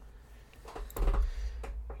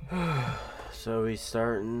So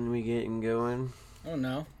we getting going? Oh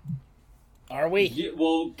no. Are we?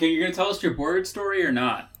 Well, you going to tell us your bird story or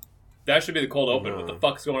not? That should be the cold open. What the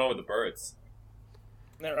fuck's going on with the birds?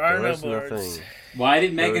 There are no was birds. nothing. Why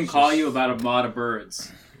did Megan was call just- you about a lot of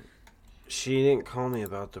birds? She didn't call me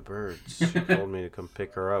about the birds. She told me to come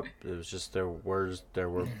pick her up. It was just there were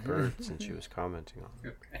birds, and she was commenting on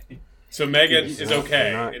them. Okay. So Megan It's is not- okay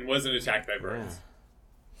they're not- and wasn't attacked by birds.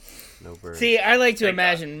 No birds. See, I like to Thank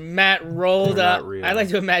imagine Matt rolled They're not up. real. I like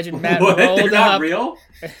to imagine Matt What? They're rolled not up. real?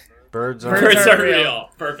 Birds Birds are. Birds are real. real.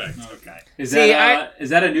 Perfect. Okay. Is See,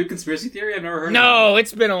 that a new conspiracy theory? I've never heard of No,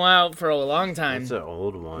 it's been a while for a long time. It's an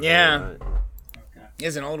old one. Yeah. Okay.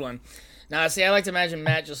 It's an old one. Now, see, I like to imagine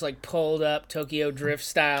Matt just like pulled up Tokyo Drift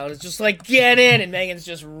style. It's just like, get in! And Megan's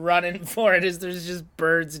just running for it as there's just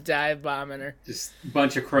birds dive bombing her. Just a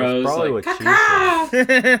bunch of crows. Probably Like, what she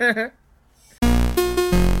said.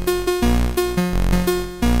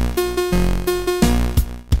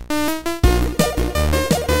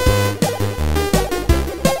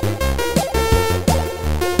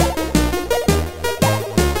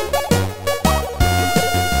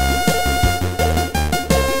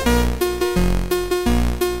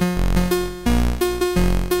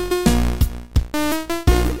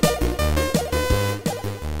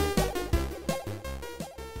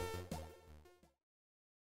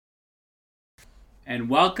 And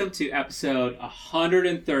welcome to episode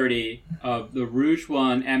 130 of the Rouge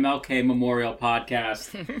One MLK Memorial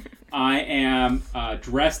Podcast. I am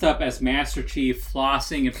dressed up as Master Chief,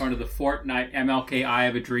 flossing in front of the Fortnite MLK I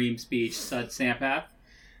Have a Dream speech, Sud Sampath.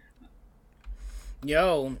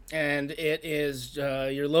 Yo, and it is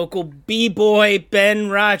your local B-boy Ben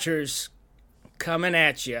Rogers coming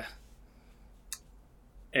at you.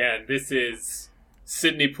 And this is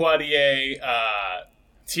Sidney Poitier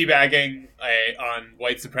teabagging on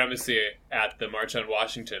white supremacy at the March on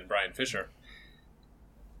Washington, Brian Fisher.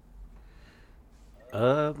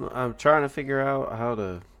 I'm trying to figure out how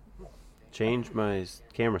to change my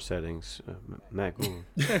camera settings. Matt Gould.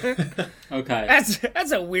 Okay.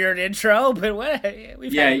 That's a weird intro, but what?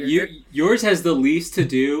 We've Yeah, had weird- yours has the least to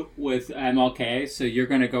do with MLK, so you're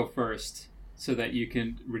going to go first so that you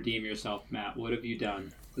can redeem yourself, Matt. What have you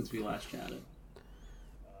done since we last chatted?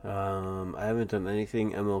 I haven't done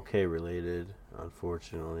anything MLK related,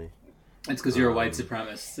 unfortunately. It's because you're a white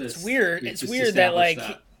supremacist. It's weird. We It's just weird that established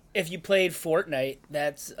like if you played Fortnite,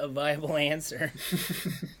 that's a viable answer.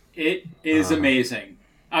 It is amazing.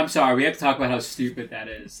 I'm sorry, we have to talk about how stupid that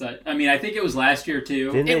is. I mean, I think it was last year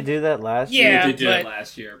too. Didn't they do that last Yeah. We year? did do it but-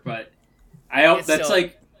 last year, but I don't. It's That's still-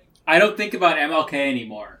 like I don't think about MLK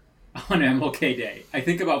anymore on MLK Day. I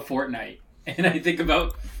think about Fortnite, and I think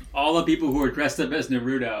about all the people who are dressed up as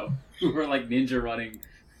Naruto, who are like ninja running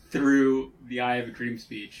through the I Have a Dream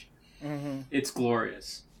speech. Mm-hmm. It's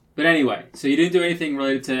glorious. But anyway, so you didn't do anything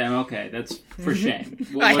related to MLK. That's for shame.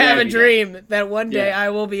 I have a dream that one day Yeah. I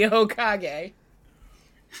will be Hokage.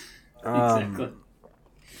 Exactly.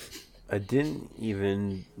 I didn't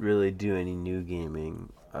even really do any new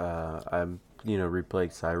gaming. I'm,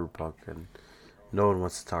 replayed Cyberpunk, and no one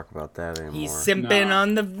wants to talk about that anymore. He's simping No.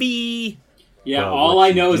 on the V. Yeah, Well, all what I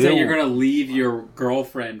you know is that do- you're going to leave your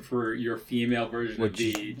girlfriend for your female version of What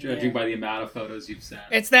you- V, judging by the amount of photos you've sent.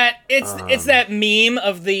 It's that meme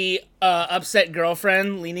of the upset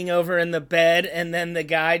girlfriend leaning over in the bed, and then the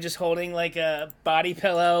guy just holding like a body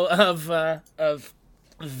pillow of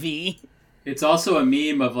V. It's also a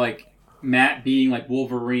meme of like Matt being like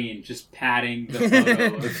Wolverine, just patting the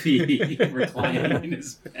photo of V reclining in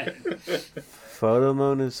his bed. Photo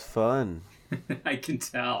mode is fun. I can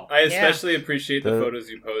tell. I especially appreciate the The- photos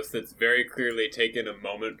you post that's very clearly taken a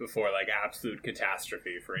moment before like absolute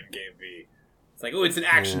catastrophe for in-game V. It's like, oh, it's an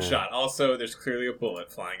action Yeah. shot. Also, there's clearly a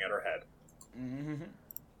bullet flying at her head.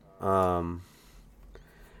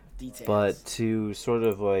 Details. But to sort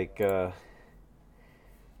of like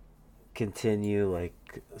continue like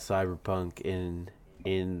Cyberpunk in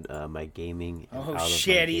my gaming. and out Oh of my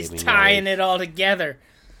shit, he's gaming tying life, it all together.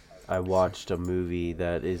 I watched a movie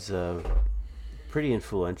that is a pretty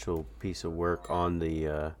influential piece of work on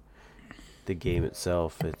the game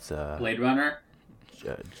itself. It's Blade Runner?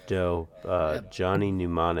 Johnny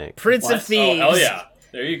Mnemonic. Prince What? of Thieves. Oh, hell yeah.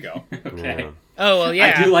 There you go. Okay. Yeah. Oh well,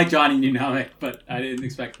 yeah. I do like Johnny Mnemonic, but I didn't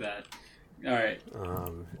expect that. All right.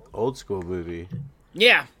 Old school movie.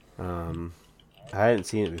 Yeah. I hadn't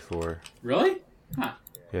seen it before. Really? Huh.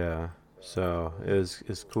 Yeah. So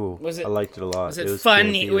it's cool. Was it- I liked it a lot. Was it, was fun?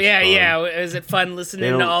 campy, it was Yeah, fun. yeah. Was it fun listening They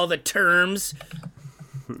to don't- all the terms?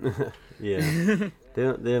 Yeah. they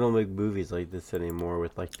don't make movies like this anymore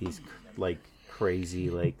with like these like crazy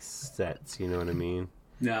like sets. You know what I mean?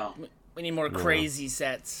 No. We need more crazy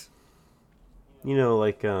sets.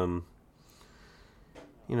 Like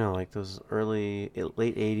those late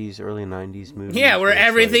 80s, early 90s movies. Yeah, where it's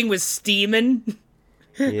everything was steaming.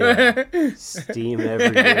 Steam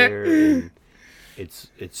everywhere. And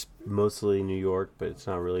it's mostly New York, but it's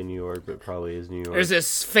not really New York, but it probably is New York. There's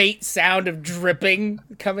this faint sound of dripping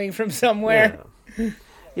coming from somewhere.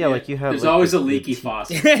 Yeah, like you have. There's always a leaky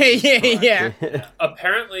faucet. yeah.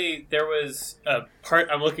 Apparently, there was a part.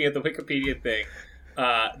 I'm looking at the Wikipedia thing.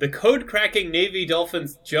 The code-cracking Navy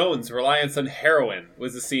Dolphins Jones' reliance on heroin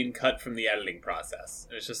was a scene cut from the editing process.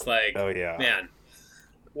 It was just like, oh yeah, man,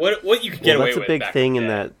 what you could get away with. That's a big back thing in in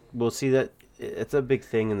the day. that. We'll see that it's a big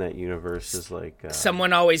thing in that universe. Is like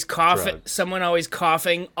Someone always coughing. drugs. Someone always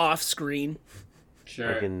coughing off screen.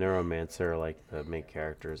 Sure. like in Neuromancer, like the main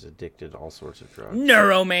character is addicted to all sorts of drugs.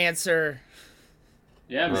 Neuromancer.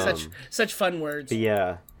 Yeah, man. Such fun words. But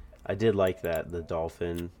yeah, I did like that. The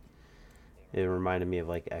dolphin. It reminded me of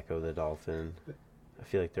like Echo the Dolphin. I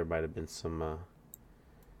feel like there might have been some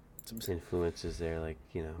influences there, like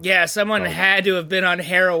Yeah, someone had to have been on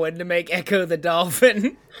heroin to make Echo the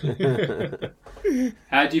Dolphin.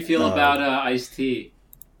 How'd you feel about Ice-T?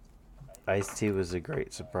 Ice-T was a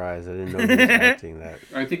great surprise. I didn't know he was acting that.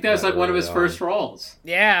 I think that was like one of his early first on. roles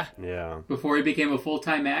Yeah. Yeah. before he became a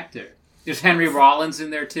full-time actor. There's Henry Rollins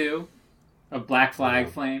in there too, of Black Flag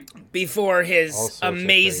fame. Before All his sorts of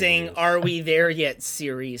amazing craziness. Are We There Yet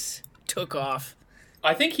series took off.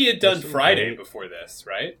 I think he had done That's Friday great. before this,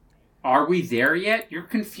 right? Are we there yet? You're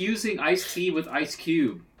confusing Ice-T with Ice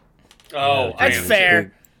Cube. Oh, That's I am.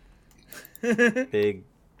 fair. Big.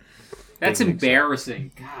 That's Big mix-up.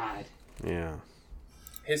 embarrassing. God. Yeah.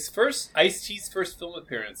 His Ice-T's first film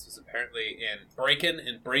appearance was apparently in Breakin'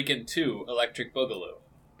 and Breakin' 2 Electric Boogaloo.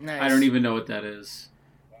 Nice. I don't even know what that is.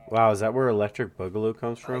 Wow, is that where Electric Boogaloo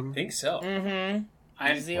comes I from? think so. Mm-hmm. I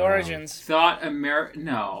It's the Wow. origins. thought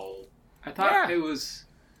No. I thought Yeah. it was...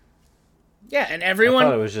 Yeah, and I thought it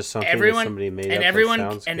everyone, was just something that everyone, somebody made and up everyone,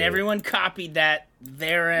 that sounds and good. everyone copied that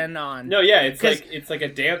there and on. No, yeah, it's 'Cause- like a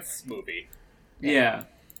dance movie. Yeah.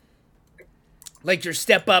 Like your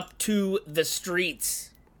Step Up to the Streets.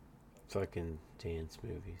 Fucking dance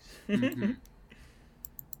movies. Mhm.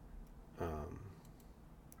 Um,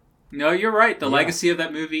 No, you're right. The Yeah. legacy of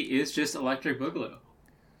that movie is just Electric Boogaloo.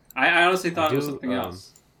 I honestly thought it was do, something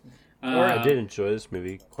else. I did enjoy this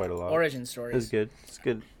movie quite a lot. Origin It was stories. good. It's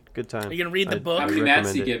good. Good time. Are you gonna read the book? How I many mats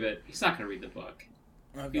recommend do you it. give it? He's not going to read the book.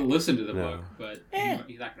 Okay. He'll listen to the No. book, but Eh.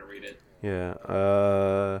 he's not going to read it. Yeah.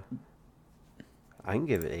 I can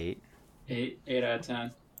give it 8. 8 out of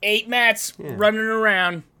 10. 8 mats Yeah. running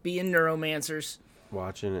around being neuromancers.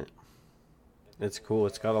 Watching it. It's cool.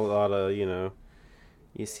 It's got a lot of, you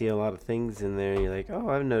see a lot of things in there and you're like, oh,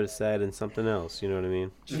 I've noticed that in something else. You know what I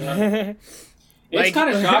mean? It's Like-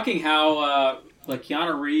 kind of shocking how like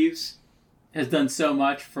Keanu Reeves has done so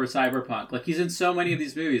much for Cyberpunk. Like he's in so many of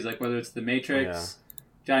these movies, like whether it's The Matrix,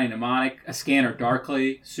 Johnny Mnemonic, A Scanner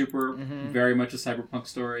Darkly, super, very much a Cyberpunk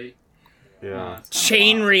story. Yeah. It's kinda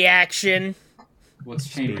Chain wild. Reaction. What's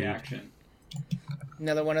Chain Speed. Reaction?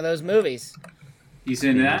 Another one of those movies. He's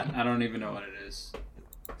in that? I don't even know what it is.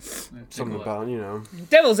 Something about,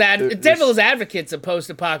 Devil's There's- Advocate's a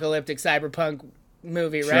post-apocalyptic cyberpunk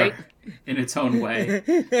movie, Sure. right? In its own way.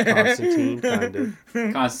 Constantine, kind of.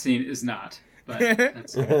 Constantine is not. But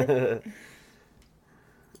that's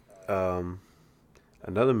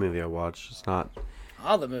Another movie I watched. It's not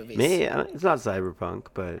All the movies. it's not cyberpunk,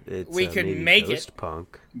 but it's We could maybe make it. ghost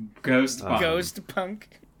punk, Ghost Punk. Ghost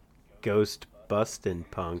Punk. ghost bustin'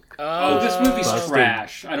 punk. Oh, this movie's Busted.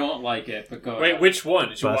 trash. I don't like it, but go Wait, ahead. which one?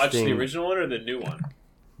 Did you watch Busting. the original one or the new one?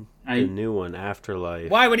 The I, new one, Afterlife.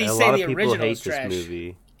 Why would he A say lot the of people original hate is trash? this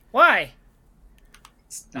movie. Why?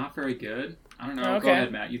 it's not very good. I don't know. Okay. Go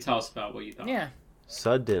ahead, Matt. You tell us about what you thought. Yeah.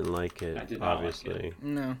 Sud didn't like it. I did not like obviously, it.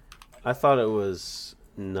 No. I thought it was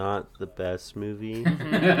not the best movie.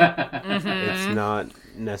 Mm-hmm. It's not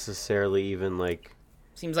necessarily even like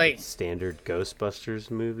Seems like standard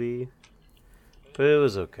Ghostbusters movie, but it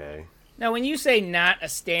was okay. now when you say not a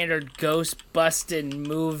standard ghost busting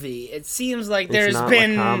movie, it seems like It's there's not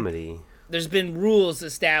been a comedy. there's been rules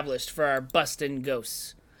established for our busting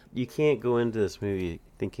ghosts. You can't go into this movie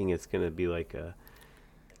thinking it's gonna be like a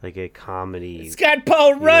comedy. It's got Paul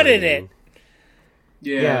you know Rudd what I in it. mean?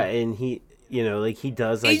 Yeah. Yeah, and he, like he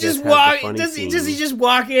does. I He guess, just have the walk. funny Does he scenes. just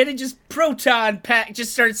walk in and just proton pack?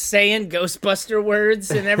 Just starts saying Ghostbuster words,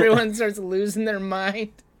 and everyone starts losing their mind.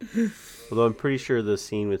 Although I'm pretty sure the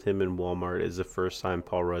scene with him in Walmart is the first time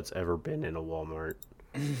Paul Rudd's ever been in a Walmart,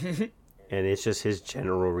 and it's just his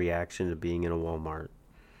general reaction to being in a Walmart.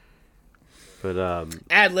 But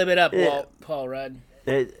Ad lib it up, Yeah. Paul Rudd.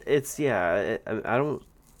 It's yeah. I don't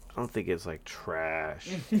think it's like trash.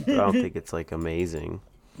 But I don't think it's like amazing.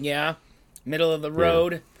 Yeah, middle of the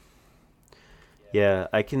road. Yeah,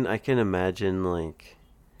 I can imagine like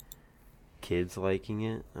kids liking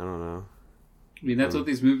it. I don't know. I mean, that's what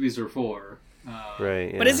these movies are for.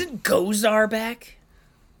 Right. Yeah. But isn't Gozar back?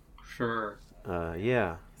 Sure.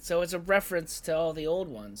 Yeah. So it's a reference to all the old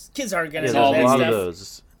ones. Kids aren't gonna Yeah, know there's that a lot stuff. of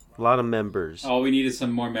those. A lot of members. All we need is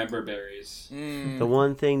some more member berries. The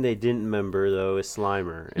one thing they didn't member though is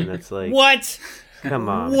Slimer, and it's like, What? come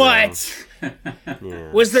on, What? bro.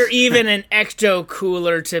 Yeah. Was there even an ecto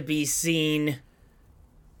cooler to be seen?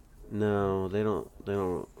 No, they don't.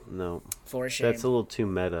 No, For shame. that's a little too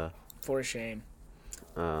meta. For shame.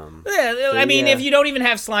 Um, Yeah, I mean, yeah. if you don't even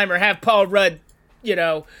have Slimer, have Paul Rudd,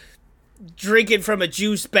 drinking from a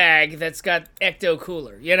juice bag that's got ecto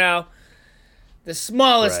cooler, The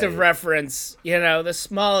smallest of Right. reference, the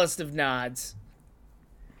smallest of nods.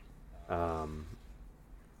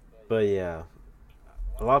 But yeah,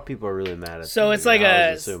 a lot of people are really mad at. So the it's movie. like I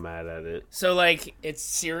a- was just so mad at it. So, it's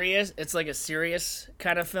serious? It's like a serious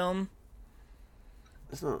kind of film?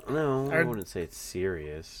 It's not. No, I Are- wouldn't say it's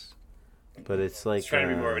serious, but it's like It's trying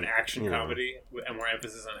to be more of an you action know, comedy and more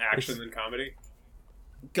emphasis on action than comedy.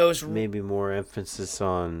 Goes Maybe more emphasis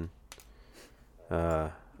on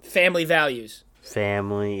family values.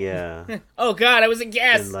 family, yeah, Oh, God, I was a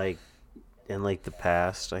guest. and like the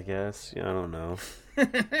past. I guess. Yeah, I don't know.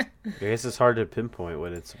 I guess it's hard to pinpoint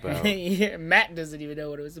what it's about. Yeah, Matt doesn't even know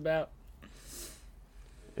what it was about.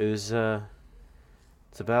 It was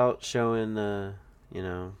it's about showing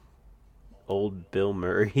old Bill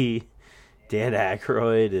Murray, Dan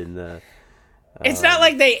Aykroyd, and It's not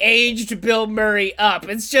like they aged Bill Murray up.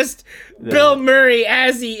 It's just Bill Murray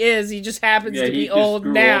as he is. He just happens to he be just old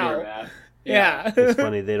grew now. older, Matt. Yeah. it's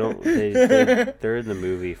funny they're in the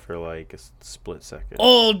movie for like a split second.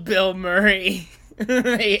 Old Bill Murray.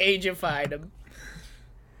 They ageified him.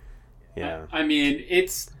 Yeah, I mean,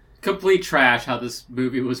 it's complete trash how this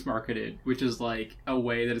movie was marketed, which is like a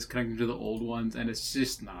way that it's connected to the old ones, and it's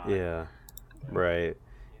just not. yeah, right.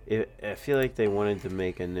 I feel like they wanted to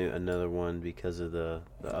make another one because of the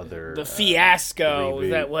other The fiasco reboot.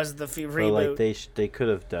 that was the But reboot. like they could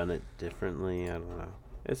have done it differently. I don't know.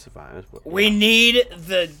 It's fine. We need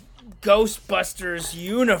the Ghostbusters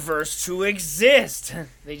universe to exist.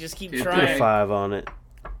 They just keep Dude, Put trying. 5 on it.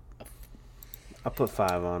 I put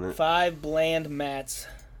 5 on it. 5 bland mats.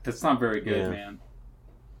 That's not very good, Yeah. man.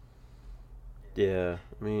 Yeah,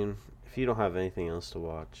 I mean, if you don't have anything else to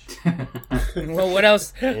watch, Well, what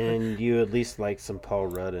else? and you at least like some Paul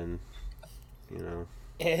Rudd,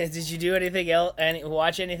 Did you do anything else?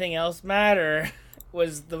 Watch anything else, Matt? Or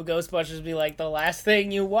was the Ghostbusters be like the last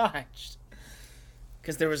thing you watched?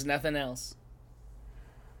 Because there was nothing else.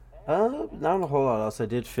 not a whole lot else. I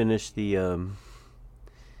did finish the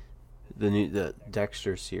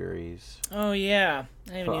Dexter series. Oh yeah,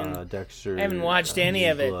 I haven't Dexter. I haven't watched any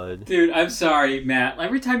New of it. Blood. Dude, I'm sorry, Matt.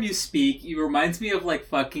 Every time you speak, it reminds me of like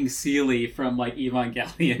fucking Seely from like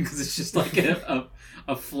Evangelion, because it's just like a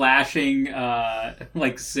flashing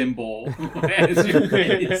like symbol.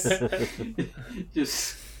 It's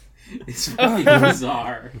just it's fucking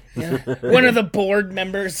bizarre. One of the board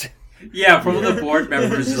members. Yeah, from the board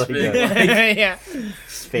members just Like being that. like, Yeah.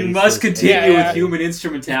 you must continue Yeah. with human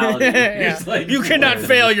instrumentality. Yeah. It's like, You cannot what?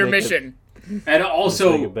 fail your Make it- mission. And Make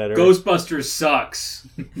also, it better. Ghostbusters sucks.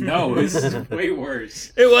 No, this is way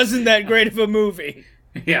worse. It wasn't that great of a movie.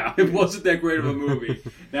 Yeah, it wasn't that great of a movie.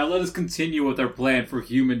 Now let us continue with our plan for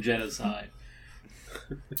human genocide.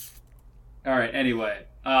 All right. Anyway,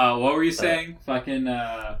 what were you saying? Fucking,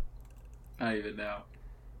 I don't even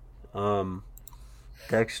know.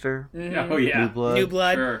 Dexter. Oh yeah, New Blood. New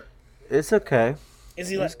Blood. Sure. It's okay. Is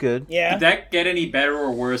he It's like? good. Yeah. Did that get any better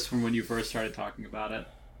or worse from when you first started talking about it?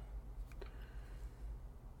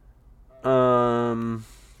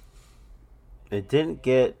 It didn't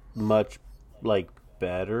get much like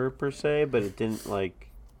better per se, but it didn't like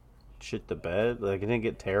shit the bed. Like it didn't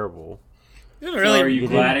get terrible. Doesn't So are really. you It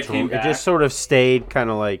glad didn't it came dr- back? It just sort of stayed kind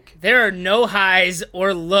of like. There are no highs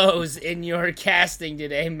or lows in your casting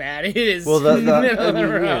today, Matt. It is Well, middle I of the mean,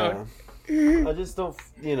 road. yeah. I just don't,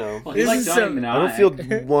 Well, he This liked is Johnny some- Mnemonic. I don't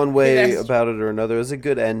feel one way Yes. about it or another. It's a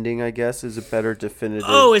good ending, I guess. Is a better definitive.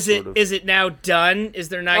 Oh, is sort of- it now done? Is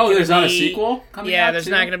there not? Oh, gonna there's be... not a sequel coming Yeah, out, there's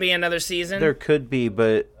too? not going to be another season. There could be,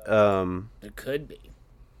 but There could be.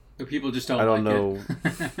 But people just don't. I don't like know.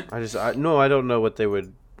 It. I don't know what they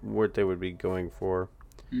would be going for.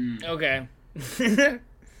 Okay.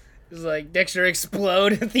 It's like Dexter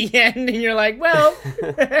explode at the end, and you're like, well,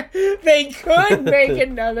 they could make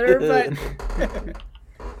another, but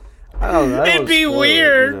I don't know. It'd be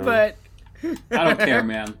weird, but I don't care,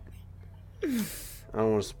 man. I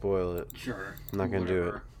don't want to spoil it. Sure. I'm not gonna do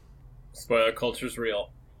it. Spoiler culture's real.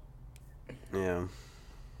 Yeah.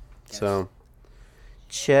 So,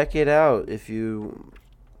 check it out if you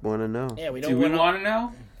want to know. yeah, we Do don't we want want to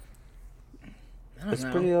know? It's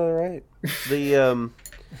pretty alright.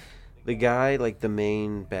 The guy, like the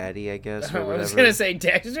main baddie, I guess, or I whatever. was gonna say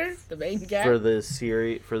Dexter, the main guy. for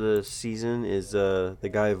the season is the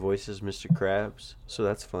guy who voices Mr. Krabs, so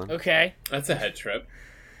that's fun. Okay. That's a head trip.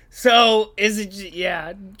 So, is it...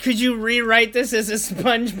 Yeah. Could you rewrite this as a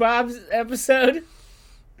SpongeBob episode?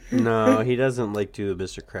 No, he doesn't like do the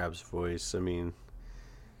Mr. Krabs voice. I mean,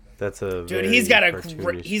 that's a Dude, very he's got a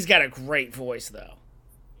cartoonish- great voice, though.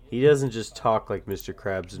 He doesn't just talk like Mr.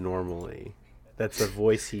 Krabs normally. That's a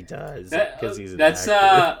voice he does because he's an That's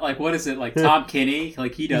actor. like, what is it, like Tom Kinney?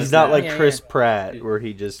 Like he does. He's not that. like Yeah, Chris Pratt, where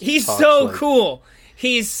he just He's talks so like- cool.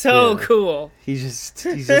 He's so Yeah. cool. He's just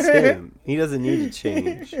him. He doesn't need to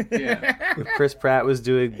change. Yeah. If Chris Pratt was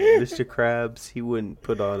doing Mr. Krabs, he wouldn't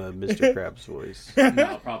put on a Mr. Krabs voice.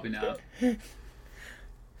 No, probably not.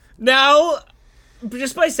 Now,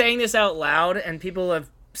 just by saying this out loud, and people have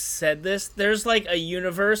said this, there's like a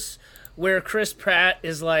universe where Chris Pratt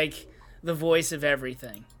is like the voice of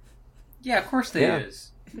everything. Yeah, of course there Yeah. is.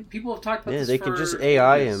 People have talked about Yeah, this they for could just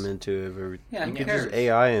AI years. him into every. Yeah, you who could cares? just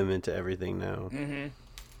AI him into everything now. Mm-hmm.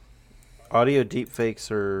 Audio deepfakes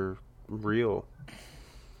are real.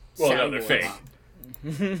 Well, no, they're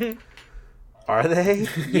Soundboards. fake. Are they?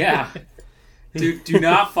 Yeah. Do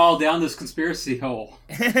not fall down this conspiracy hole.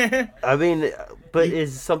 I mean, but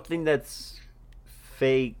is something that's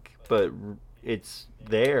fake, but it's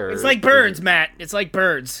there. It's like birds, Matt. It's like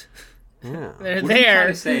birds. Yeah. They're What are you trying there,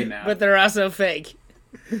 to say, Matt? but they're also fake.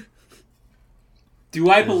 Do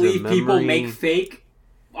I There's a believe people memory- make fake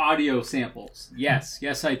audio samples? Yes,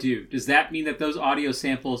 I do. Does that mean that those audio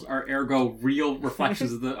samples are ergo real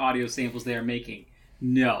reflections of the audio samples they are making?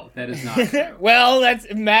 No, that is not true. Well,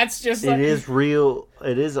 Matt's just like... It is real.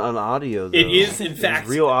 It is on audio, though. It is, in It's fact,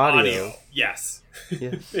 real audio. Yes.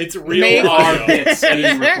 Yes. It's real Maybe- Are audio. bits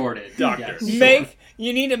being recorded? Doctor. Yes.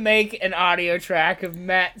 You need to make an audio track of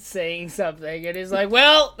Matt saying something, and he's like,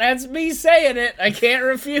 "Well, that's me saying it. I can't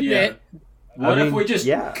refute Yeah. it." What I if mean, we just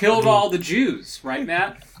yeah, killed I mean- all the Jews, right,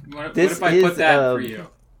 Matt? What This if I is, put that for you?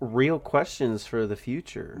 Real questions for the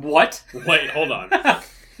future. What? Wait, hold on.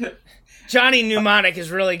 Johnny Mnemonic has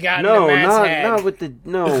really gotten No, to Matt's not head. not with the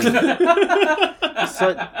no.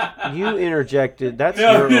 You interjected. That's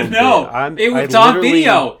No, your own no. bit. I'm, It I was on literally-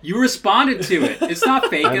 video. You responded to it. It's not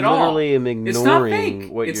fake I at all. literally am ignoring It's not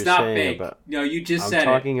fake. what It's you're not saying fake. about. No, you just I'm said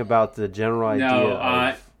talking about the general it. idea No,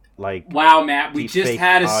 of like. wow, Matt, we deep just fake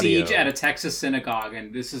had a audio. siege at a Texas synagogue,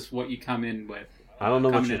 and this is what you come in with. I don't know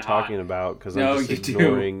what coming you're in hot. talking about because No, I'm just you do.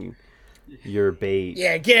 ignoring your bait.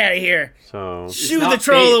 Yeah, get out of here. So It's Shoo not the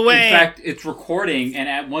troll fake. away. In fact, it's recording,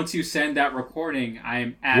 and once you send that recording, I am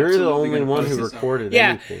you're absolutely the only gonna one post who this recorded Yeah.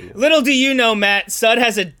 anything. Little do you know, Matt, Sud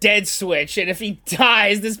has a dead switch, and if he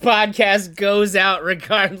dies, this podcast goes out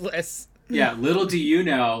regardless. Yeah, little do you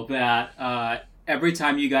know that every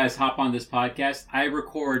time you guys hop on this podcast, I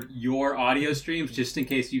record your audio streams just in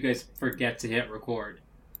case you guys forget to hit record.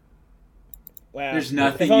 Wow. There's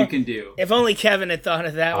nothing If you on- can do. If only Kevin had thought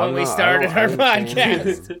of that when I'm we not- I started don't- our I understand.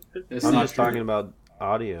 podcast. That's I'm not just true. talking about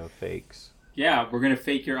audio fakes. Yeah, we're gonna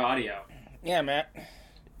fake your audio. Yeah, Matt.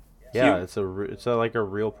 Yeah, Hu- it's like a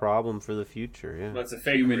real problem for the future. Yeah, That's a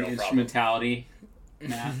fake Human real problem. instrumentality.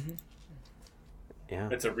 Matt. yeah.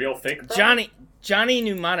 It's a real fake problem. Johnny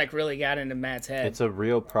Mnemonic really got into Matt's head. It's a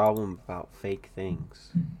real problem about fake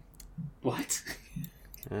things. What?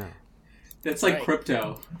 Yeah. That's like Right.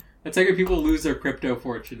 crypto. That's like when people lose their crypto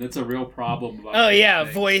fortune. That's a real problem. About Oh yeah,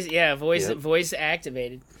 things. voice Yep. voice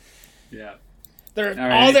activated. Yeah. They're All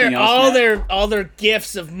right, anything else, Matt? all their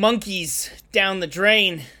gifts of monkeys down the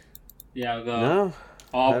drain. Yeah. The No,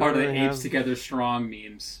 all I part of don't the really apes have- together strong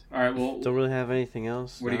memes. All right. Well, don't really have anything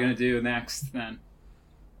else. what are you no. gonna do next then?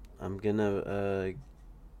 I'm gonna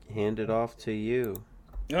hand it off to you,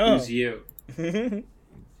 Oh. Who's you?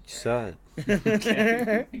 Sud.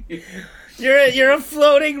 You're a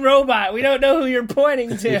floating robot. We don't know who you're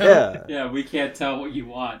pointing to. Yeah. Yeah, we can't tell what you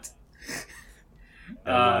want.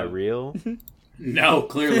 Am I real? No,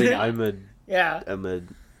 clearly not. Yeah.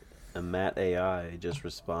 A Matt AI just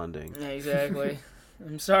responding. Yeah, exactly.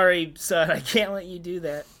 I'm sorry, son. I can't let you do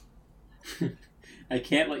that. I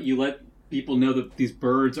can't let you let people know that these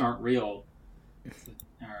birds aren't real.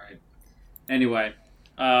 All right. Anyway,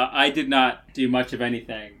 I did not do much of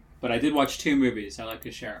anything, but I did watch 2 movies I'd like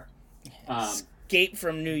to share. Escape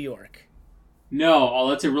from New York. No,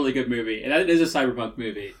 that's a really good movie. And that is a cyberpunk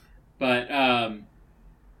movie. but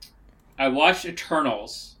I watched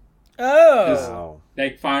Eternals. Oh. Wow. They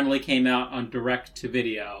finally came out on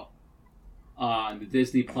direct-to-video on the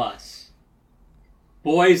Disney Plus.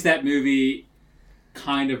 Boy, is that movie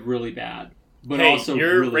kind of really bad, but Hey, also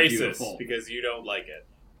you're really racist beautiful. because you don't like it.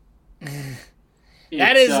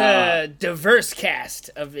 That is a diverse cast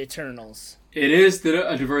of Eternals. It is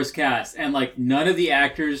a diverse cast, and like none of the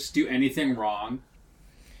actors do anything wrong,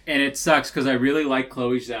 and it sucks because I really like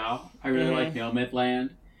Chloe Zhao. I really like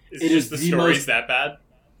Nomadland. It's It just is the the story's most- that bad.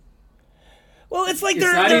 Well, it's like It's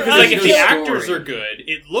they're, not they're even Because like if the story. actors are good,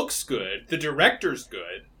 it looks good, the director's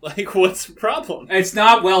good. Like, what's the problem? It's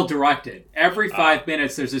not well directed. Every 5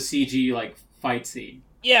 minutes, there's a CG like fight scene.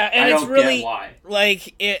 yeah, and I it's don't really get why.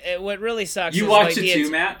 like what really sucks. You is, watched like, it too,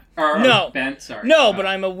 Matt? Or No. Ben. Sorry. No, but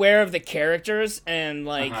I'm aware of the characters and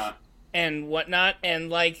like Uh-huh. and whatnot, and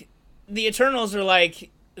like the Eternals are like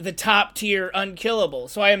the top tier unkillable.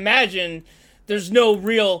 So I imagine there's no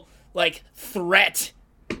real like threat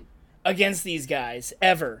against these guys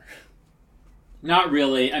ever. Not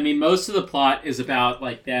really. I mean, most of the plot is about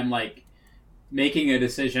like them like making a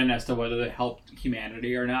decision as to whether to help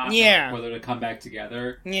humanity or not. Yeah. Or whether to come back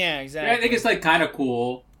together. Yeah, And exactly. I think it's like kind of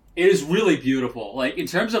cool. It is really beautiful. Like in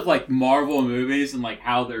terms of like Marvel movies and like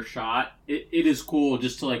how they're shot, it is cool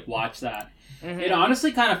just to like watch that. Mm-hmm. It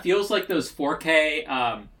honestly kind of feels like those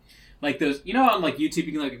 4K, like those, you know, on like YouTube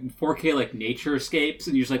you can like 4K like nature escapes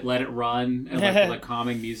and you just like let it run and like with, like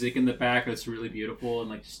calming music in the back. It's really beautiful and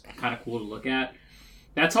like just kind of cool to look at.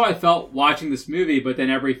 That's how I felt watching this movie. But then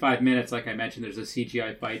every 5 minutes, like I mentioned, there's a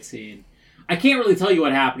CGI fight scene. I can't really tell you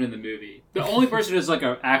what happened in the movie. The only person who's like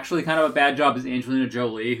actually kind of a bad job is Angelina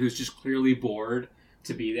Jolie, who's just clearly bored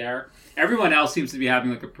to be there. Everyone else seems to be having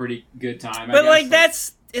like a pretty good time. I But guess.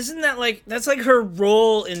 like isn't that like that's like her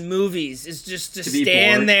role in movies is just to be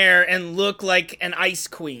stand bored. there and look like an ice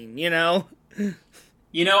queen, you know?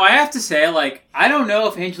 You know, I have to say, like, I don't know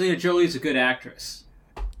if Angelina Jolie is a good actress.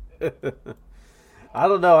 I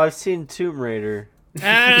don't know. I've seen Tomb Raider.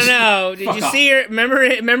 I don't know. Did Fuck you off. see her?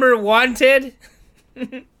 Remember Wanted?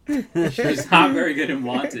 She's not very good in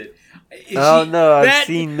Wanted. Is Oh she- no, I've that-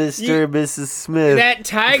 seen Mr. you- and Mrs. Smith. That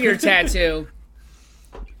tiger tattoo.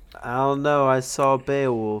 I don't know. I saw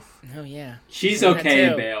Beowulf. Oh yeah. She's That okay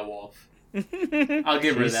in too. Beowulf. I'll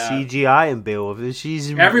give her She's that. CGI in Beowulf.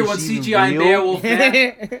 She's Everyone's is she CGI in real? Beowulf.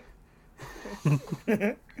 Man.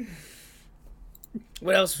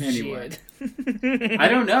 What else was Anyway. she in? I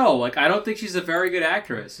don't know. Like, I don't think she's a very good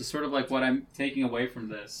actress. It's sort of like what I'm taking away from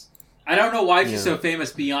this. I don't know why she's Yeah. so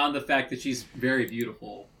famous beyond the fact that she's very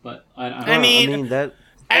beautiful. But I I mean, I mean that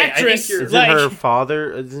Hey, I think Actress, you're- isn't like her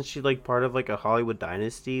father. Isn't she like part of like a Hollywood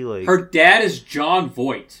dynasty? Like her dad is John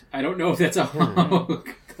Voight. I don't know if that's a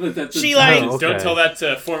that's She, a- like- Oh, Don't okay. tell that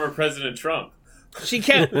to former President Trump. she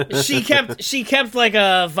kept like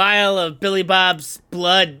a vial of Billy Bob's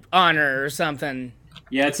blood on her or something.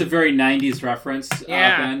 Yeah, it's a very 90s reference,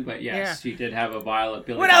 Yeah. Ben, but yes, Yeah. she did have a Violet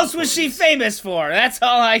Billy. What Bob else was she voice. famous for? That's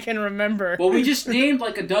all I can remember. Well, we just named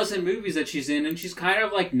like a dozen movies that she's in, and she's kind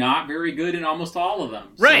of like not very good in almost all of them.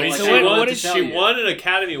 Right, like, so I don't know what what is to tell she you. won an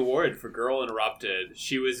Academy Award for Girl Interrupted.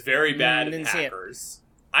 She was very bad at didn't see it. hackers.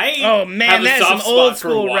 I Oh man, have a that's some soft old spot for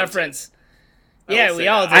school Wanted. reference. I will Yeah, say we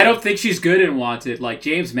all that. did. I don't think she's good in Wanted. Like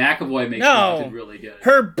James McAvoy makes No. Wanted really good.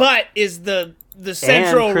 Her butt is the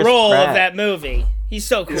central Chris role Pratt. of that movie. He's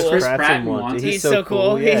so Is cool. Chris Pratt's Pratt in in Wanted. Wanted? He's so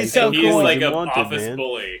cool. Yeah, He's so He's cool. like in an Wanted, office man.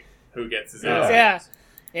 bully who gets his Yeah. ass. Yeah, kicked.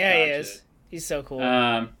 yeah, he Gotcha. is. He's so cool.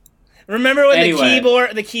 Um, Remember when anyway.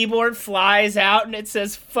 the keyboard flies out and it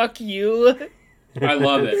says "fuck you"? I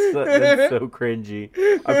love it. That's so cringy.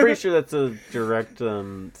 I'm pretty sure that's a direct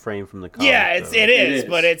frame from the comic. Yeah, though. it is, is.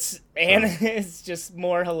 but it's just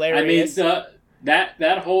more I mean, hilarious.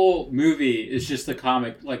 that whole movie is just the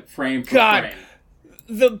comic, like frame for God. frame.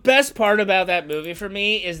 The best part about that movie for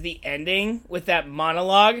me is the ending with that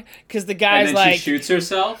monologue, because the And guy's then like, she shoots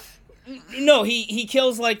herself. no, he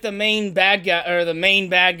kills like the main bad guy or the main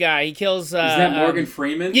bad guy. He kills. Is that Morgan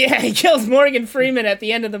Freeman? Yeah, he kills Morgan Freeman at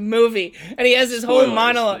the end of the movie, and he has this whole Spoilers,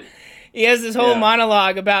 monologue. but- He has this whole Yeah.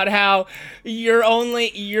 monologue about how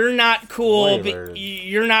you're not cool. Spoilers.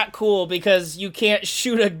 You're not cool because you can't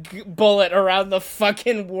shoot a bullet around the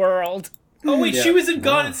fucking world. Oh wait, Yeah. she was in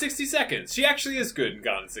Gone in 60 Seconds. She actually is good in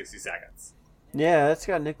Gone in 60 Seconds. Yeah, that's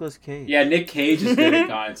got Nicolas Cage. Yeah, Nick Cage is good at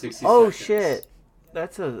Gone in 60 Oh Seconds. shit.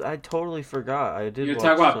 I totally forgot. I did You watch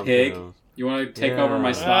talk about something Pig? else. You want to take Yeah. over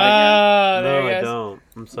my slide Oh, there No, he I goes. don't.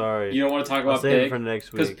 I'm sorry. again? You don't want to talk I'll about save it Pig? for next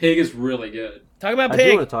Because week. Pig is really good. Talk about I do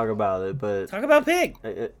Pig. want to talk about it, but Talk about Pig.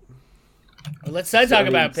 Let's talk I mean,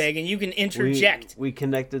 about Pig, and you can interject. we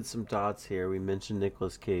connected some dots here. We mentioned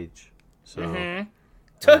Nicolas Cage, so Mhm.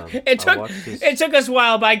 I watched this- It took us a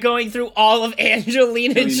while by going through all of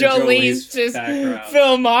Angelina Jolie's just background.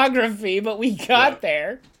 filmography, but we got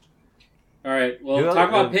there. All right, well, You know, talk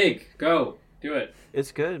about Pig. Go. Do it. It's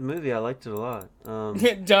a good movie. I liked it a lot.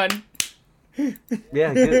 Done.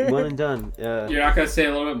 Yeah, good. One and done. You're not going to say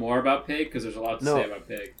a little bit more about Pig? Because there's a lot to No. say about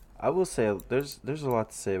Pig. I will say there's a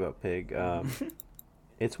lot to say about Pig.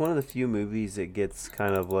 It's one of the few movies that gets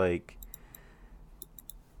kind of like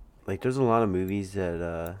there's a lot of movies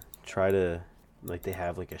that try to they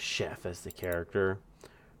have like a chef as the character,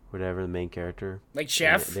 whatever the main character. Like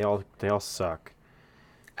Chef? They all suck.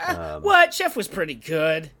 What? Chef was pretty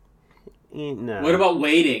good. No. What about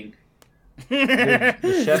Waiting?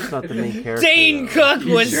 the chef's not the main character? Dane though. Cook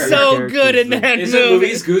was Sure. so Character's good in the- that Isn't movie.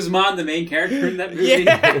 Luis Guzman the main character in that movie?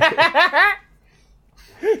 Yeah.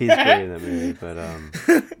 He's great in that movie,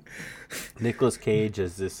 but Nicolas Cage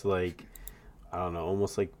as this I don't know,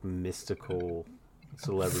 almost like mystical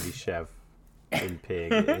celebrity chef in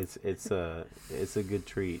Pig. It's a good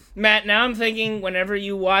treat. Matt, now I'm thinking whenever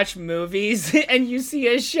you watch movies and you see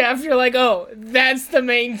a chef, you're like, oh, that's the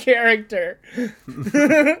main character.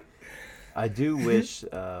 I do wish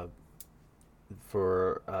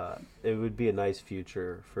for it would be a nice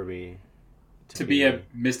future for me To be a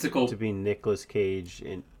mystical... to be Nicolas Cage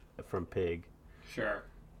from Pig. Sure.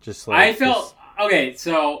 Just I felt... Okay,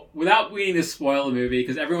 so without needing to spoil the movie,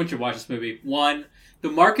 because everyone should watch this movie, one, the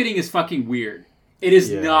marketing is fucking weird. It is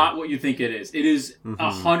Yeah. not what you think it is. It is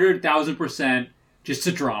 100,000% just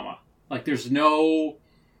a drama. Like, there's no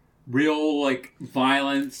real,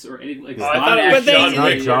 violence or anything. Like, it's I not thought it an was But action they- not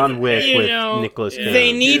movie. John Wick You with know, Nicolas Cage.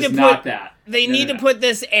 they need It is to not put- that. They No, need no, to no. put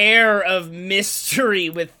this air of mystery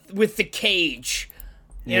with the cage.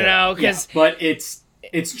 You Yeah. know, Yeah, because but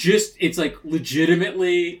it's like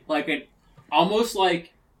legitimately like almost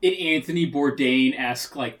like an Anthony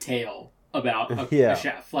Bourdain-esque tale about a Yeah.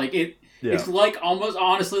 chef. Like it Yeah. it's like almost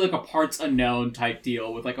honestly like a parts unknown type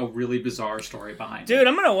deal with a really bizarre story behind it. dude,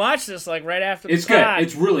 I'm gonna watch this right after the It's good. pod.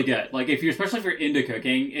 It's really good. Like especially if you're into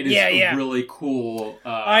cooking, it is Yeah. a really cool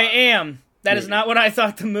I am. That is movie. not what I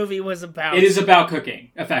thought the movie was about. It is about cooking,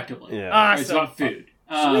 effectively. Yeah. Awesome. It's about food.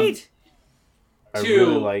 Sweet. I Two-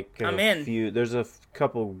 really like I'm in. There's a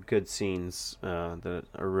couple good scenes that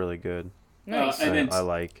are really good. Nice. And then I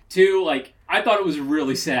like. Two, I thought it was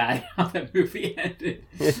really sad how that movie ended.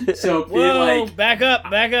 So be Whoa, back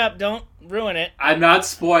up. Don't ruin it. I'm not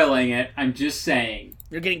spoiling it. I'm just saying.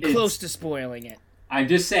 You're getting It's- close to spoiling it. I'm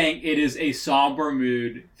just saying it is a somber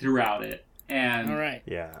mood throughout it, and All right.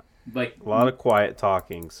 Yeah, a a lot of quiet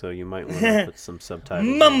talking, so you might want to put some subtitles.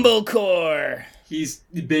 on. Mumblecore. he's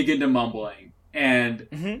big into mumbling. And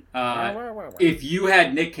Mhm. if you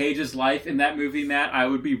had Nick Cage's life in that movie, Matt, I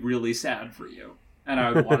would be really sad for you, and I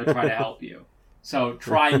would want to try to help you. So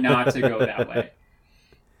try not to go that way.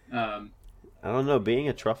 I don't know. Being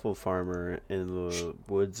a truffle farmer in the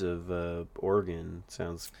woods of Oregon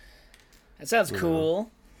sounds. That sounds cool.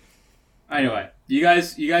 Anyway, you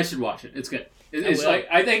guys should watch it. It's good. It's will.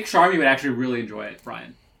 I think Charmy would actually really enjoy it,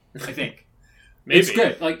 Brian. I think. Maybe. It's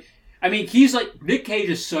good. He's Nick Cage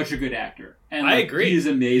is such a good actor, and I agree. He's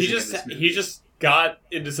amazing. He in this movie. just got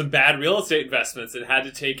into some bad real estate investments and had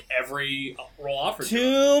to take every role offered to him.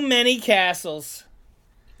 Too many castles.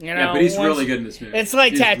 You know, yeah, but he's once- really good in this movie. It's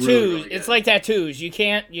like He's tattoos. really, really good. It's like tattoos. You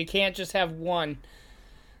can't just have one.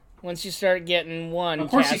 Once you start getting one, Of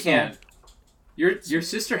course castle, you can. Your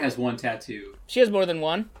sister has one tattoo. She has more than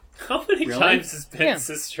one. How many Really? times has Ben's Yeah.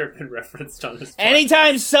 sister been referenced on this?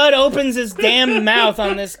 Anytime Sud opens his damn mouth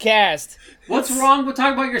on this cast, What's wrong with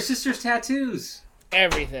talking about your sister's tattoos?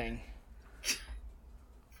 everything,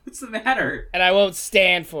 What's the matter? and I won't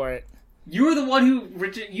stand for it. You were the one who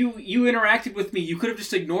you interacted with me. You could have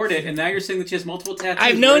just ignored it, and now you're saying that she has multiple tattoos.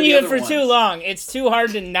 I've Where known are the you other for ones? too long. It's too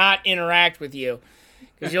hard to not interact with you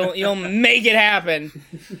because you'll make it happen.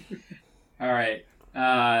 All right.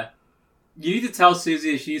 You need to tell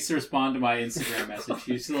Susie she needs to respond to my Instagram message.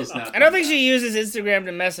 She still has not. I don't think she uses Instagram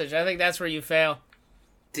to message. I think that's where you fail.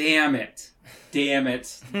 Damn it! Damn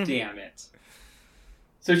it! Damn it!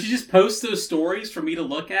 So she just posts those stories for me to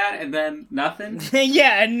look at, and then nothing.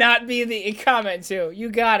 Yeah, and not be the comment too. You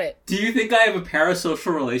got it. Do you think I have a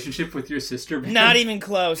parasocial relationship with your sister? Ben? Not even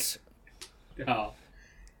close. Oh.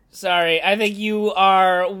 Sorry, I think you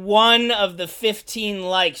are one of the 15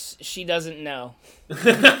 likes she doesn't know.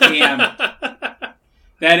 Damn it!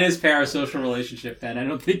 That is parasocial relationship, then. I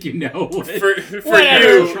don't think you know what For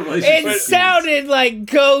Whatever. you, relationship It is. sounded like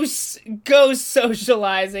ghost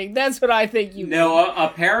socializing. That's what I think you. No, a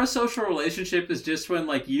parasocial relationship is just when,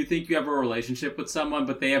 like, you think you have a relationship with someone,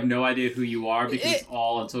 but they have no idea who you are because it's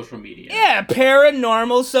all on social media. Yeah,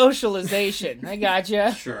 paranormal socialization. I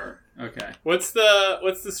gotcha. Sure. Okay. what's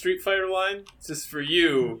the Street Fighter line? Just for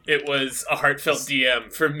you, it was a heartfelt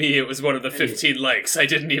DM. For me, it was one of the 15 likes. I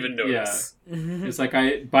didn't even notice. It's like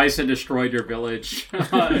Bison destroyed your village.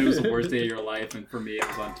 And it was the worst day of your life, and for me, it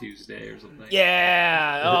was on Tuesday or something.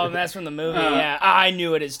 Yeah. Oh, that's from the movie. Yeah, I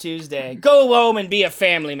knew it as Tuesday. Go home and be a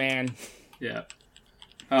family man. Yeah.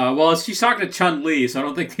 Well, she's talking to Chun-Li, so I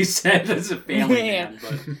don't think they said that's a family Yeah. man,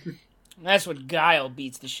 but That's what Guile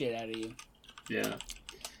beats the shit out of you. yeah.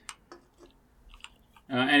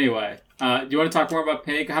 Anyway, do you want to talk more about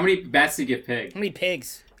Pig? How many bats do you give Pig? How many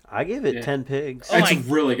pigs? I give it Yeah. 10 pigs. Oh It's my-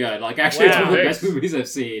 really good. Like, actually, it's Wow. one of the best movies I've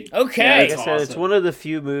seen. Okay. Yeah, Like I it's said, it's awesome. one of the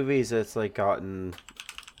few movies that's like gotten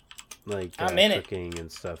like I'm in it. cooking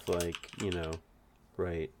and stuff like,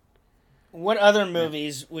 right. What other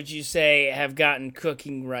movies would you say have gotten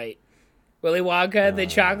cooking right? Willy Wonka, the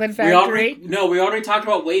Chocolate We Factory? already talked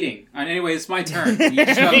about Waiting. And anyway, it's my turn. You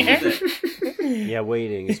just go with it. Yeah,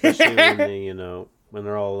 waiting, especially when they, when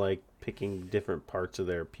they're all like picking different parts of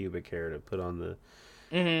their pubic hair to put on the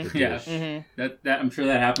Yeah. dish. That I'm sure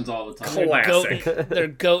that happens all the time. They're Classic. They're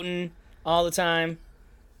goating all the time.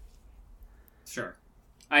 Sure.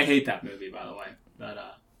 I hate that movie, by the way.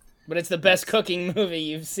 But it's the best cooking movie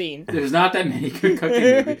you've seen. There's not that many good cooking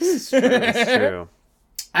movies. That's true.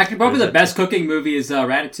 Actually, probably the best cooking movie is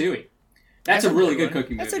Ratatouille. That's a really good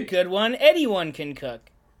cooking That's movie. a good one. Anyone can cook.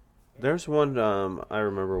 There's one I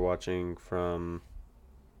remember watching from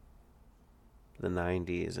the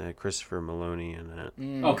 90s. It had Christopher Maloney in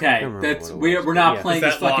it. Okay, remember that's what it was. we're not Yeah. playing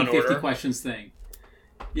Is this that Law fucking and 50 Order? questions thing.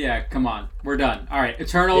 Yeah, come on, we're done. All right,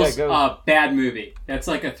 Eternals, Yeah, go. bad movie. That's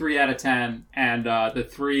like a 3 out of 10, and the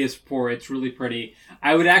 3 is for it's really pretty.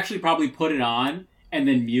 I would actually probably put it on and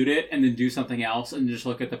then mute it and then do something else and just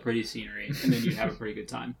look at the pretty scenery, and then you'd have a pretty good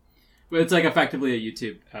time. But it's like effectively a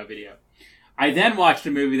YouTube video. I then watched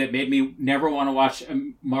a movie that made me never want to watch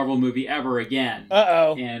a Marvel movie ever again,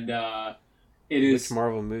 Uh-oh. and it is. Which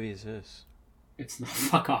Marvel movie is this? It's not.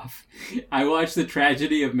 Fuck off. I watched The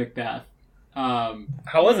Tragedy of Macbeth.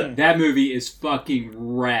 How was it? That movie is fucking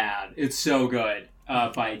rad. It's so good.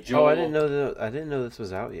 By Joel. Oh, I didn't know this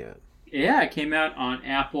was out yet. Yeah, it came out on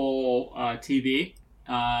Apple TV,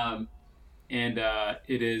 and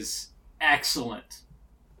it is excellent,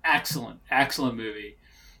 excellent movie.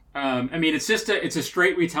 I mean, it's a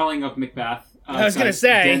straight retelling of Macbeth. I was gonna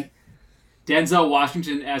say. Denzel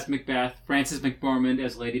Washington as Macbeth, Frances McDormand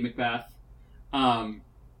as Lady Macbeth.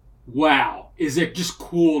 Wow, is it just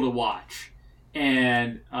cool to watch?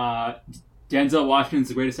 And Denzel Washington's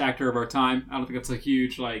the greatest actor of our time. I don't think that's a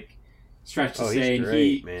huge stretch to Oh, say. he's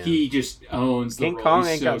great, man. He just owns the King role. Kong He's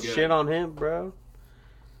ain't so got good. shit on him, bro.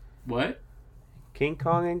 What? King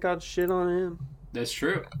Kong ain't got shit on him. That's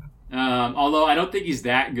true. Although I don't think he's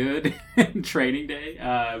that good in Training Day.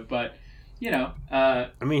 But I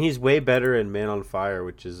mean, he's way better in Man on Fire,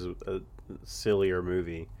 which is a sillier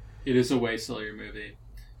movie. it is a way sillier movie.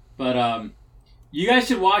 But you guys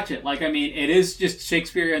should watch it. It is just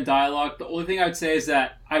Shakespearean dialogue. The only thing I would say is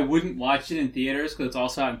that I wouldn't watch it in theaters because it's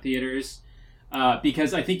also out in theaters.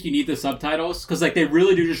 Because I think you need the subtitles because they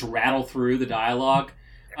really do just rattle through the dialogue,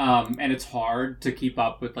 and it's hard to keep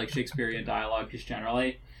up with Shakespearean dialogue just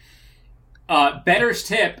generally. Better's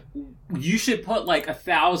tip: you should put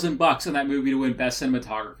 $1,000 on that movie to win best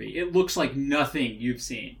cinematography. It looks like nothing you've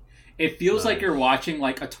seen. It feels like you're watching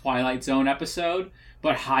a Twilight Zone episode,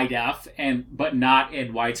 but high def but not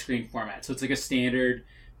in widescreen format. So it's a standard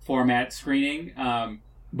format screening.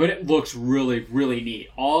 But it looks really, really neat.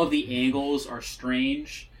 All of the angles are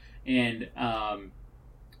strange, and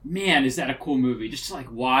man, is that a cool movie! Just to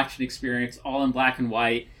watch and experience, all in black and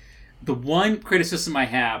white. The one criticism I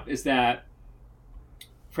have is that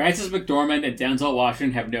Frances McDormand and Denzel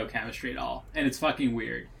Washington have no chemistry at all, and it's fucking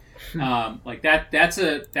weird.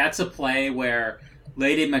 That's a play where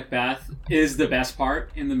Lady Macbeth is the best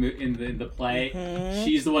part in the play. Mm-hmm.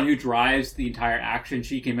 She's the one who drives the entire action.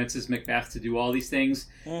 She convinces Macbeth to do all these things,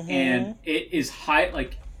 and it is high.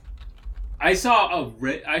 I saw a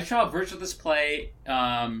version of this play.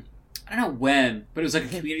 I don't know when, but it was a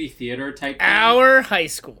community theater type thing. Our high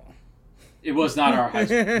school. It was not our high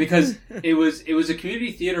school because it was a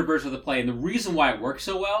community theater version of the play, and the reason why it worked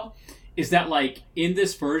so well is that in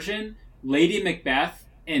this version, Lady Macbeth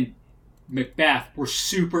and Macbeth were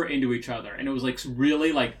super into each other, and it was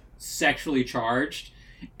really sexually charged,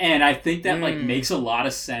 And I think that like makes a lot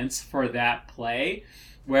of sense for that play,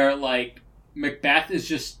 where like Macbeth is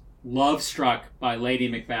just love struck by Lady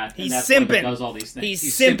Macbeth. He's and that's why he simping. does all these things.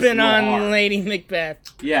 He's simping simping real on hard. Lady Macbeth.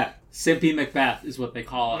 Yeah, Simpy Macbeth is what they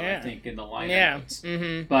call it, Yeah. I think, in the line Yeah. notes.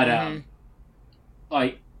 Mm-hmm. But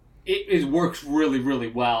like it works really, really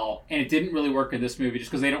well, and it didn't really work in this movie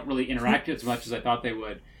just because they don't really interact as much as I thought they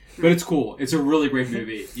would. But it's cool. It's a really great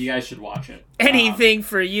movie. You guys should watch it. Anything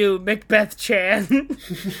for you, Macbeth Chan.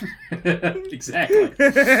 Exactly.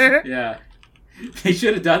 Yeah. They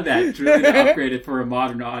should have done that. It's really to upgrade it for a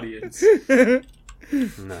modern audience.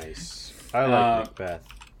 Nice. I like Macbeth.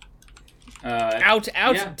 out,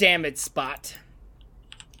 Yeah. damn it, Spot.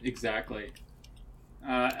 Exactly.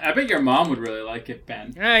 I bet your mom would really like it,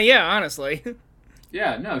 Ben. Yeah, honestly.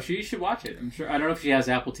 Yeah, no, she should watch it. I'm sure. I don't know if she has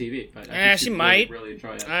Apple TV, but I Yeah, think she she'd might. really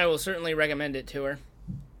enjoy it. I will certainly recommend it to her.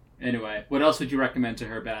 Anyway, what else would you recommend to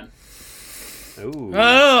her, Ben? Ooh.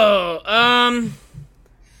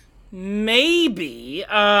 Maybe,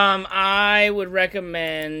 I would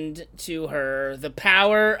recommend to her The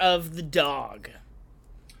Power of the Dog.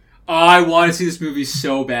 Oh, I want to see this movie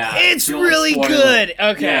so bad. It's Don't really spoil good. it.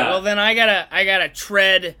 Okay, Yeah. well then I gotta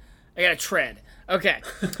tread. Okay,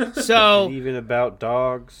 so Even about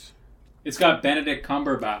dogs. It's got Benedict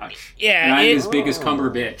Cumberbatch. Yeah, and I'm it- as big as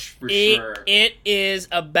Cumberbitch for sure. it is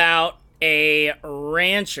about a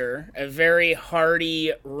rancher, a very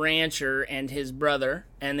hardy rancher, and his brother,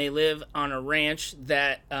 and they live on a ranch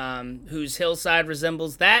that whose hillside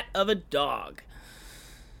resembles that of a dog.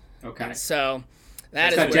 Okay. So that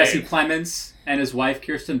It's is got what Jesse Plemons and his wife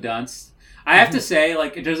Kirsten Dunst. I have to say,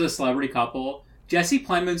 like, there's a celebrity couple. Jesse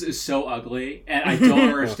Plemons is so ugly, and I don't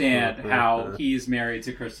understand how he's married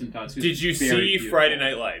to Kirsten Dunst. who's Did you very see beautiful. Friday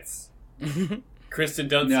Night Lights? Kristen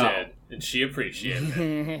Dunst No. did, and she appreciated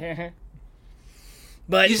it.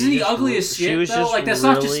 But Isn't he just- ugly as she shit, was though? just Like, that's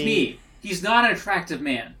not just really- me. He's not an attractive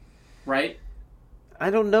man, right? I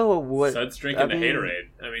don't know what. Suds drinking I the mean, haterade.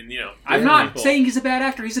 I mean, I'm Yeah. not people. saying he's a bad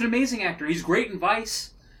actor. He's an amazing actor. He's great in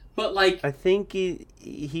Vice. But, like, I think he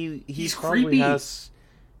He's probably creepy. has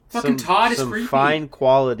Fucking Todd is some creepy. fine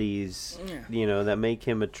qualities, Yeah. that make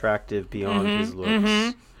him attractive beyond his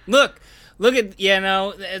looks. Look at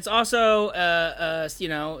it's also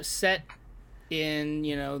set in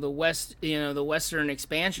the west, the western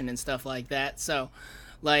expansion and stuff like that. So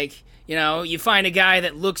like you find a guy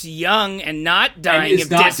that looks young and not and dying is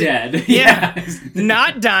of not dead. Yeah.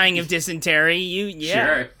 Not dying of dysentery.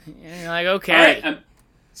 Sure. You're like, okay. All right.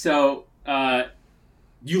 So,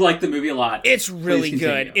 you like the movie a lot. It's really Please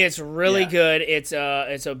good. continue. It's really Yeah. good. It's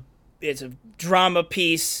a drama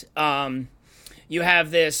piece. You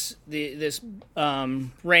have this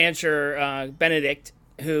rancher Benedict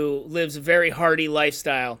who lives a very hardy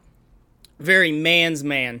lifestyle, very man's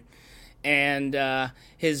man, and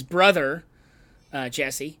his brother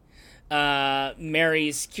Jesse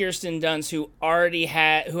marries Kirsten Dunst,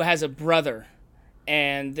 who has a brother,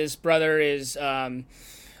 and this brother is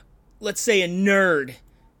let's say a nerd.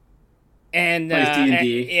 And Plays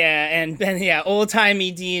D&D. old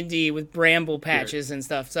timey D&D with bramble patches and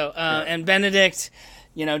stuff. So and Benedict,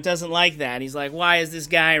 doesn't like that. He's like, why is this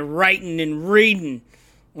guy writing and reading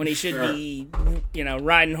when he should be,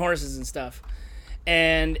 riding horses and stuff?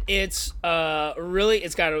 And it's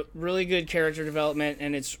it's got a really good character development,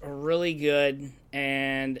 and it's really good,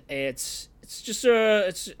 and it's just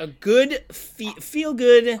a good feel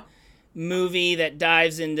good movie that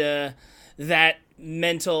dives into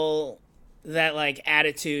that like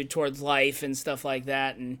attitude towards life and stuff like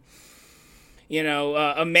that, and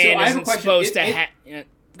a man I have a isn't question. supposed to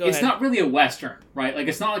go It's ahead. not really a Western, right? Like,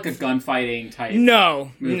 it's not like a gunfighting type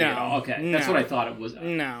No, movie no. at all. Okay, no. that's what I thought it was.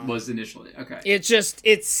 No. Was initially. Okay.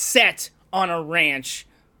 It's set on a ranch,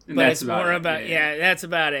 And but that's it's more it. about that's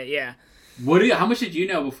about it. Yeah, How much did you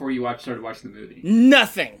know before you started watching the movie?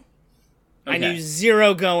 nothing. I Okay. knew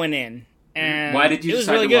zero going in, and Why did you it was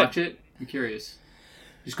decide really to good. watch it? I'm curious.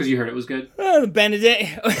 Just because you heard it was good? The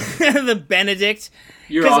Benedict.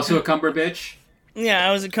 You're 'Cause- also a Cumberbitch? Yeah,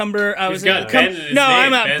 I was a cumber. I He's was got a Ben in his no.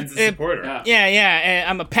 name. I'm a Ben's a supporter. yeah.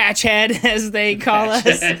 I'm a patchhead, as they call us.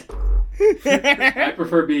 I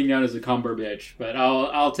prefer being known as a Cumberbitch, but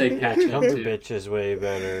I'll take Patchhead too. Bitch is way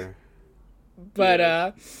better.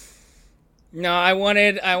 But no, I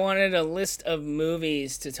wanted a list of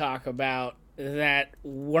movies to talk about that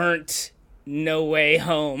weren't No Way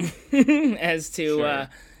Home, as to Sure.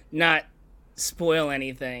 not spoil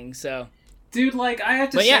anything. So Dude, like, I have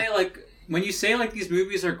to But say, yeah. like, when you say, like, these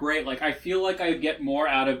movies are great, like, I feel like I get more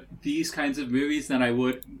out of these kinds of movies than I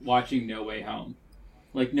would watching No Way Home.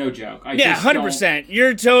 Like, no joke. I Yeah, just 100%.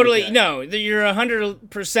 You're totally Okay. no. You're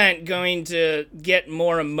 100% going to get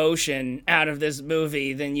more emotion out of this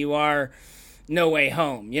movie than you are No Way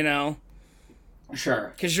Home. You know, don't-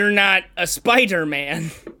 Sure. because you're not a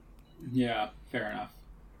Spider-Man. Yeah, fair enough.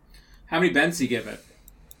 How many bends do you give it?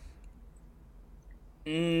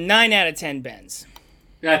 9 out of 10 bends.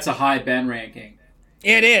 That's a high Ben ranking.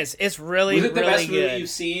 It is. It's really, Was it the really best movie good. you've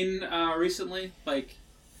seen recently? Like,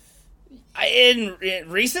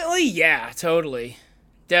 Recently, yeah, totally,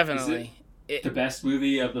 definitely. the best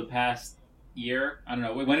movie of the past year? I don't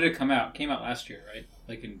know. When did it come out? It came out last year, right?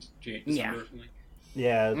 Like in December Yeah. or something?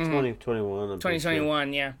 Yeah, 2021. I'm pretty sure.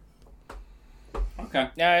 2021, yeah. Okay.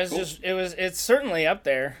 Yeah, it's Cool. it's certainly up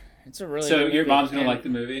there. It's a really So good your movie. mom's going to And- like the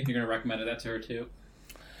movie? You're going to recommend that to her too?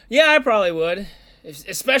 Yeah, I probably would.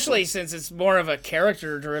 Especially since it's more of a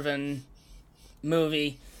character-driven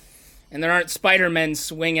movie. And there aren't Spider-Men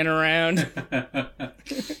swinging around. Yeah,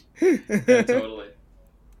 totally.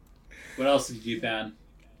 What else did you ban?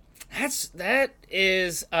 That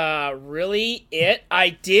is really it. I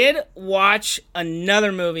did watch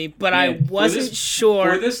another movie, but I Man, for wasn't this-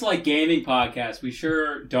 sure. For this like gaming podcast, we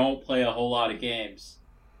sure don't play a whole lot of games.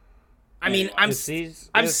 I mean, Anyway.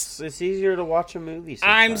 It's easier to watch a movie.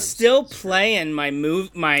 I'm sometimes. still playing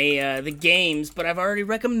the games, but I've already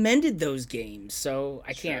recommended those games, so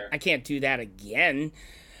Sure. I can't do that again.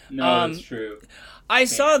 No, that's true. I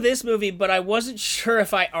saw this movie, but I wasn't sure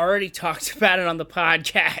if I already talked about it on the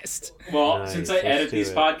podcast. Well, Nice, since I let's edit do these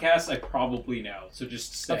it. podcasts, I probably know. So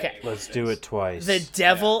just say. Okay. what Let's do it twice. The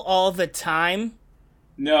Devil All the Time.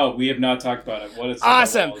 No, we have not talked about it. What is the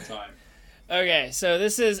Awesome. Devil all the time? Okay, so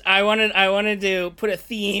this is I wanted to put a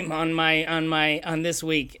theme on this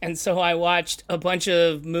week, and so I watched a bunch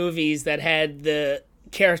of movies that had the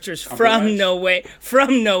characters from Cumberbatch?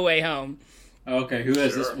 No Way Home. Okay, who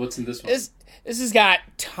has this? Sure. What's in this one? This has got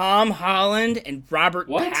Tom Holland and Robert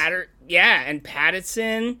What? and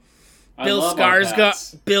Pattinson, I Bill love our Skarsgård.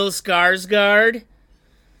 Pats. Bill Skarsgård.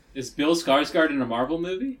 Is Bill Skarsgård in a Marvel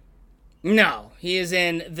movie? No, he is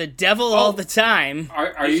in The Devil All the Time.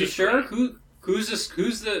 Are He's you just sure? great. Who's the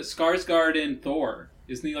Skarsgård in Thor?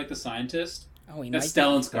 Isn't he like the scientist? Oh, he That's might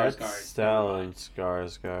Stellan That's Skarsgård. Stellan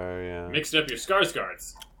Skarsgård. Yeah. Mixing up your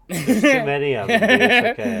Skarsgårds. There's too many of them. But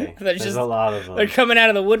it's okay. They're There's just- a lot of They're them. coming out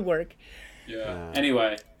of the woodwork. Yeah.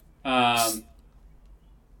 Anyway, what's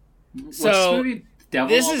So, this movie? Devil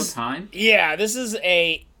this all is- the time. Yeah, this is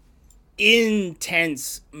a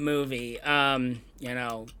intense movie.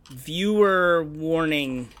 Viewer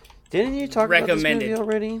warning. Didn't you talk about this Recommended. movie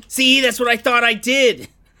already? See, that's what I thought I did.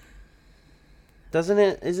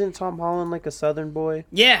 Isn't Tom Holland like a Southern boy?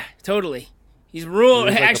 Yeah, totally. He's ruled.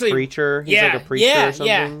 He's like Actually, a preacher. He's yeah, like a preacher yeah, or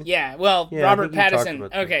something. yeah. Well, Yeah, I Robert think you talked Pattinson.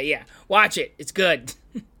 about that. Okay, yeah. Watch it. It's good.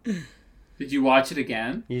 Did you watch it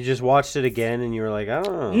again? You just watched it again and you were like,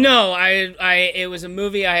 oh. No, it was a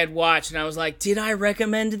movie I had watched, and I was like, did I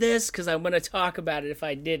recommend this? Because I'm going to talk about it if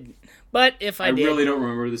I didn't. But if I did, really don't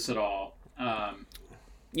remember this at all.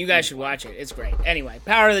 you guys should watch it. It's great. Anyway,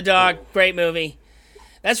 Power of the Dog, great movie.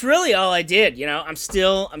 That's really all I did. I'm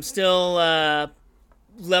still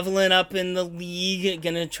leveling up in the league.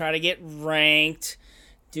 Gonna try to get ranked.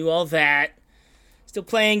 Do all that. Still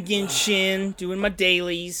playing Genshin. Doing my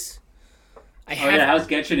dailies. How's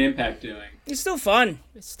Genshin Impact doing? It's still fun.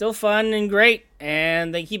 It's still fun and great.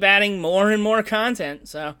 And they keep adding more and more content.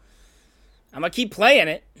 So I'm gonna keep playing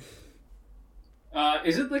it.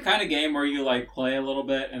 Is it the kind of game where you like play a little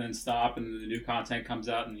bit and then stop, and then the new content comes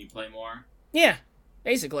out and you play more? Yeah,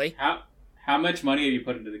 basically. How much money have you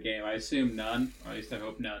put into the game? I assume none, or at least I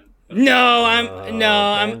hope none. No,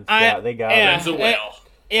 They got yeah. it. That's a whale.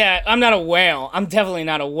 Yeah, I'm not a whale. I'm definitely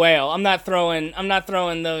not a whale. I'm not throwing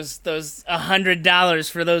those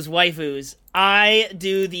 $100 for those waifus. I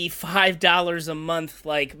do the $5 a month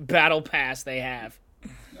like battle pass they have.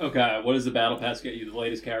 Okay, what does the battle pass get you? The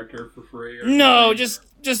latest character for free? Or No, something?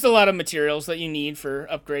 just a lot of materials that you need for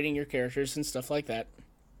upgrading your characters and stuff like that.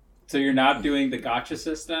 So you're not doing the gotcha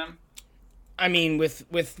system? I mean,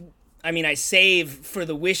 I save for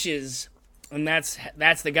the wishes, and that's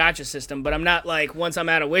the gotcha system. But I'm not like, once I'm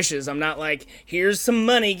out of wishes, I'm not like, here's some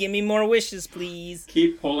money, give me more wishes, please.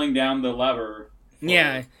 Keep pulling down the lever.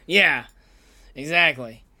 Yeah,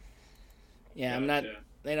 exactly. Yeah, I'm not. Gotcha.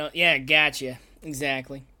 They don't. Yeah, gotcha.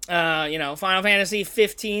 Exactly. Final Fantasy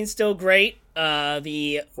 15 still great.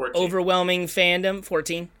 The 14. overwhelming fandom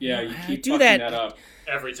 14. Yeah, you I keep do fucking that up.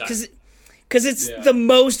 Every time. Because it's Yeah. the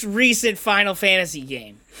most recent Final Fantasy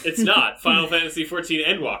game. It's not. Final Fantasy 14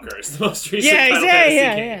 Endwalker is the most recent Yeah, Final exactly.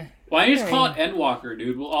 Fantasy game. Yeah. Why don't you just call it Endwalker,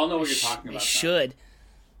 dude? We'll all know what you're talking They about. should.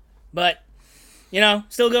 But,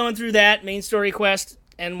 still going through that main story quest.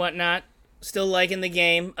 and whatnot. Still liking the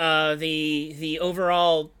game. The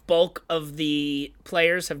overall bulk of the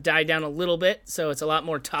players have died down a little bit, so it's a lot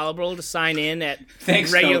more tolerable to sign in at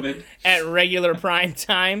regular prime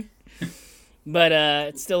time. But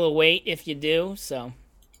it's still a wait if you do. So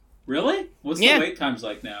really, what's the wait times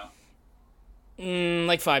like now?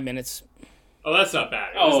 Like 5 minutes. Oh, that's not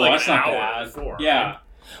bad. It was like that's an not hour bad. before. Yeah.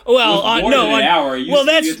 Well, An hour.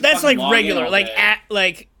 That's like regular,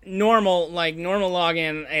 like normal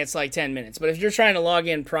login. It's like 10 minutes. But if you're trying to log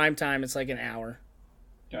in prime time, it's like an hour.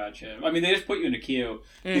 Gotcha. I mean, they just put you in a queue.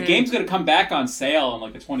 The game's going to come back on sale on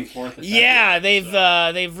like the 24th. Yeah,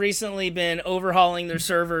 they've recently been overhauling their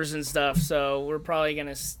servers and stuff. So we're probably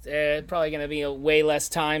gonna be a way less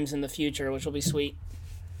times in the future, which will be sweet.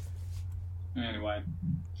 Anyway.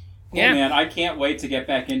 Cool, man. I can't wait to get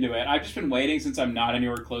back into it. I've just been waiting since I'm not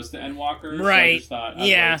anywhere close to Endwalker. Right. So I just thought I'd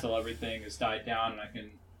wait until everything has died down and I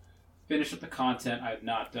can finish up the content I've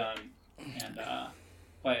not done and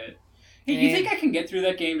play it. Hey, do you think I can get through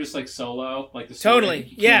that game just like solo? Like the story?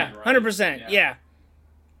 Totally. Yeah, 100%. Yeah.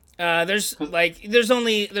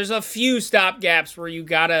 There's a few stop gaps where you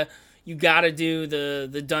gotta do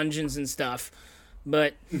the dungeons and stuff.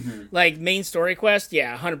 But like main story quest,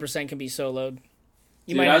 100% can be soloed.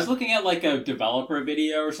 I was looking at like a developer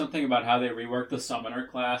video or something about how they reworked the summoner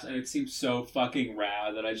class, and it seems so fucking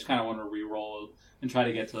rad that I just kind of want to re-roll and try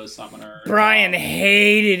to get to the summoner. Brian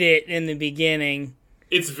hated it in the beginning.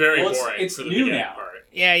 It's very boring. It's for the new beginning now. part.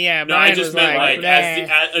 Yeah. No, Brian I just meant like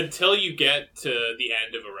until you get to the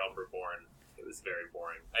end of A Realm Reborn, it was very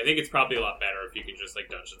boring. I think it's probably a lot better if you can just like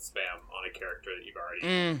dungeon spam on a character that you've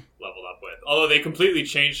already leveled up with. Although they completely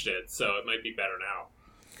changed it, so it might be better now.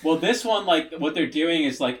 Well, this one, like, what they're doing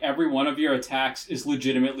is, like, every one of your attacks is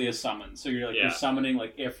legitimately a summon. So you're summoning,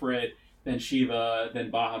 like, Ifrit, then Shiva,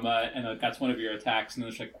 then Bahamut, and that's one of your attacks, and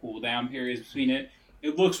there's, like, cooldown periods between it.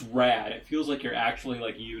 It looks rad. It feels like you're actually,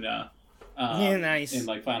 like, Yuna. Nice. In,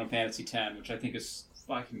 like, Final Fantasy X, which I think is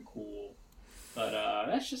fucking cool. But,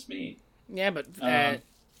 that's just me. Yeah, but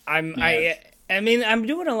I'm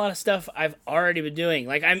doing a lot of stuff I've already been doing.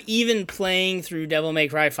 Like, I'm even playing through Devil May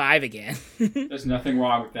Cry 5 again. There's nothing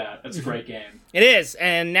wrong with that. That's a great game. It is,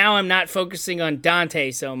 and now I'm not focusing on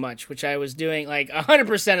Dante so much, which I was doing, like,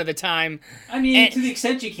 100% of the time. I mean, to the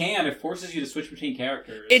extent you can, it forces you to switch between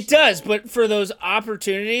characters. It does, but for those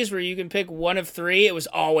opportunities where you can pick one of three, it was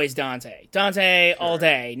always Dante. Dante all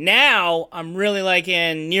day. Now, I'm really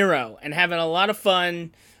liking Nero, and having a lot of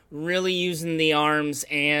fun really using the arms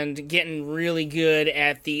and getting really good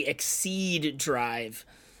at the Exceed drive,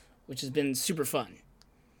 which has been super fun.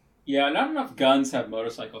 Yeah, not enough guns have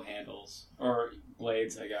motorcycle handles. Or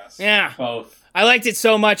blades, I guess. Yeah. Both. I liked it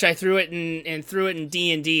so much I threw it in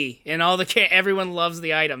D&D, and everyone loves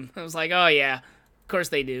the item. I was like, oh yeah, of course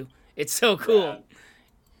they do. It's so cool.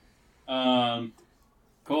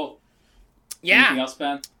 Cool. Yeah. Anything else,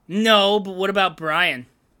 Ben? No, but what about Brian?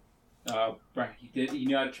 Brian, you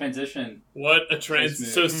know how to transition. What a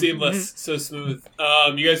so seamless, so smooth.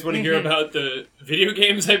 You guys want to hear about the video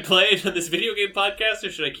games I played on this video game podcast, or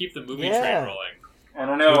should I keep the movie train rolling? I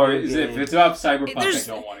don't know. If it's about Cyberpunk, I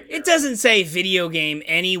don't want to hear it. Doesn't say video game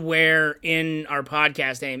anywhere in our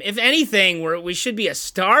podcast name. If anything, we should be a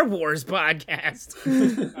Star Wars podcast.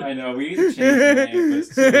 I know. We need to change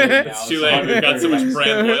the name. It's too late. We've got so much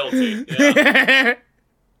brand loyalty.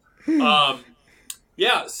 Yeah.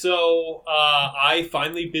 Yeah, so I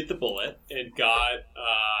finally bit the bullet and got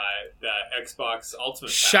the Xbox Ultimate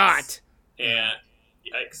Pass. Shot. And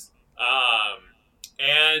yikes.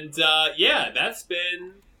 That's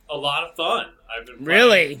been a lot of fun. I've been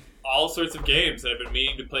playing all sorts of games that I've been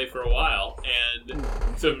meaning to play for a while, and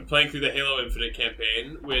so I've been playing through the Halo Infinite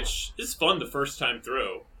campaign, which is fun the first time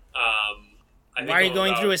through. Why are you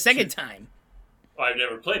going through a second time? Well, I've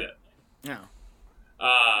never played it. No.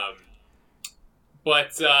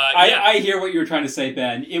 I hear what you were trying to say,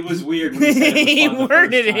 Ben. It was weird when you said it was fun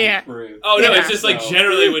worded it. Oh, no, it's just like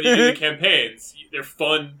generally when you do the campaigns, they're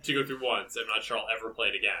fun to go through once. I'm not sure I'll ever play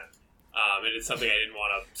it again. And it's something I didn't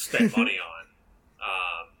want to spend money on.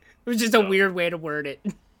 It was just a weird way to word it.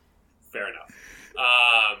 Fair enough.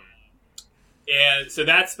 And so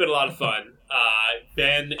that's been a lot of fun.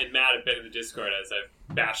 Ben and Matt have been in the Discord as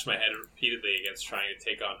I've bashed my head repeatedly against trying to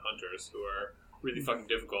take on hunters who are really fucking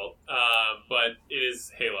difficult. But it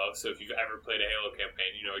is Halo, so if you've ever played a Halo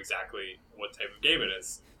campaign, you know exactly what type of game it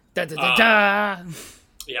is. Da da da da.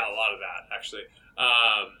 Yeah, a lot of that, actually.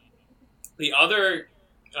 The other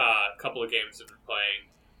couple of games I've been playing,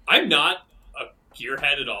 I'm not a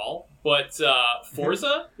gearhead at all, but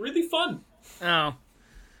Forza, really fun. Oh.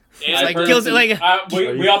 It's I've like heard guilty. some- Like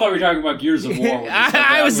we all thought we were talking about Gears of War. when we said I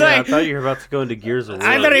that. was Yeah, I like- thought you were about to go into Gears of War.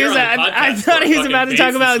 I thought he was. You're on the I podcast thought he for was about to fucking talk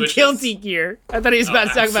baits about and switches. Guilty Gear. I thought he was about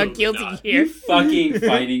to talk about absolutely Guilty not. Gear. You fucking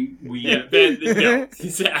fighting weed. Yeah, Ben, no,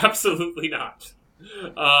 he's absolutely not.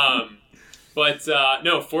 But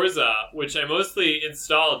no, Forza, which I mostly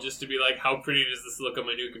installed just to be like, how pretty does this look on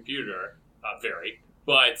my new computer? Very.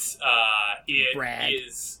 But it Brag.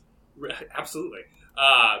 is absolutely.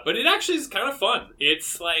 But it actually is kind of fun.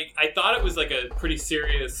 It's like I thought it was like a pretty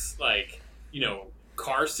serious, like, you know,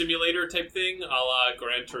 car simulator type thing, a la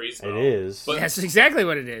Gran Turismo. It is. But- That's exactly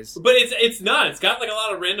what it is. But it's not. It's got like a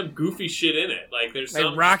lot of random goofy shit in it. Like there's Like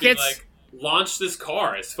some rockets? like launch this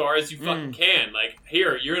car as far as you fucking can. Like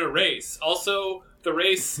here, you're in a race. Also, the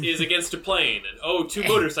race is against a plane, and two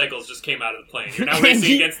motorcycles just came out of the plane. You're now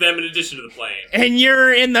racing against them in addition to the plane. And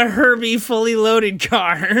you're in the Herbie fully loaded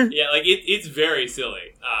car. Yeah, like it's very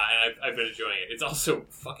silly, and I've been enjoying it. It's also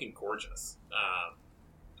fucking gorgeous,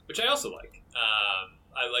 which I also like.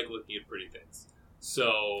 I like looking at pretty things.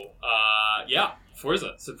 So yeah,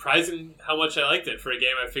 Forza. Surprising how much I liked it for a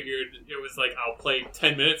game. I figured it was like I'll play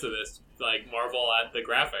 10 minutes of this, like marvel at the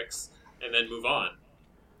graphics, and then move on.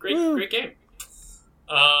 Great game.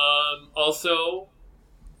 Also,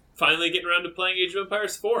 finally getting around to playing Age of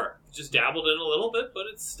Empires 4. Just dabbled in a little bit, but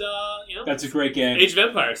it's That's a great game. Age of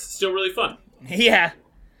Empires still really fun. Yeah.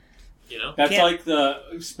 You know. That's Can't- like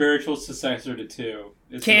the spiritual successor to 2.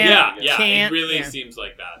 It's Can't- really Yeah, good. yeah. It Can't- really yeah. seems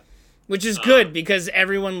like that. Which is good because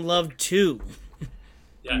everyone loved 2.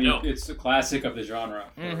 Yeah, I mean, no. it's a classic of the genre.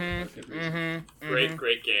 for Mm-hmm. good reason.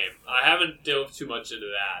 Great game. I haven't dove too much into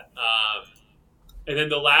that. And then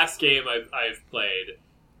the last game I've played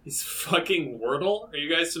is fucking Wordle. Are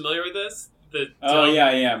you guys familiar with this? Oh yeah,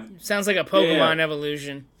 I am. Sounds like a Pokemon Yeah.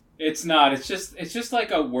 evolution. It's not. It's just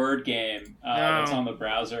like a word game that's Oh. on the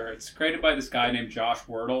browser. It's created by this guy named Josh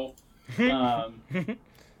Wordle.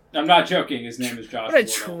 I'm not joking. His name is Josh. What a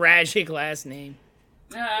Wordle. tragic last name.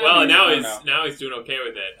 Well, now I he's don't know. doing okay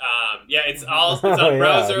with it. Yeah, it's on Oh,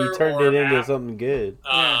 browser. yeah, he turned or it into app. something good.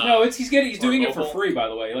 No, he's or doing it for mobile. free. By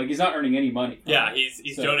the way, like he's not earning any money. from Yeah, it.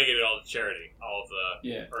 he's So- donating it all to charity, all of the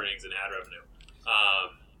Yeah. earnings and ad revenue.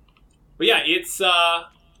 But yeah,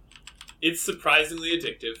 it's surprisingly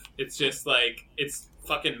addictive. It's just like it's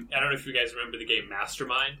fucking. I don't know if you guys remember the game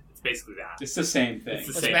Mastermind. It's basically that. It's the same thing. It's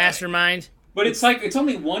the What's same Mastermind? But it's like it's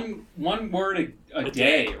only one word a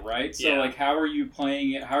day, right? So Yeah. like, how are you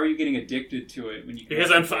playing it? How are you getting addicted to it when you? can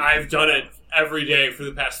Because actually I've done it every day for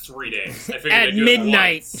the past 3 days. I figured At I'd do it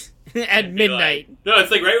midnight. once. At It'd be midnight. like- no,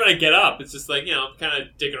 it's like right when I get up. It's just like I'm kind of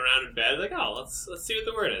dicking around in bed. Like, oh, let's see what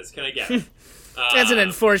the word is. Can I get it? That's an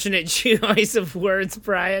unfortunate choice of words,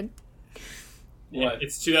 Brian. What?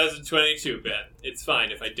 It's 2022, Ben. It's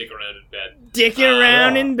fine if I dick around in bed. Dicking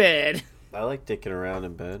around yeah. in bed. I like dicking around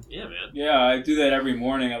in bed. Yeah, man. Yeah, I do that every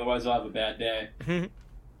morning. Otherwise, I'll have a bad day.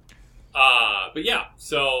 But yeah,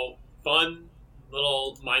 so fun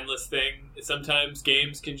little mindless thing. Sometimes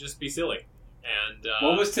games can just be silly. And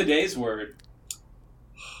What was today's word?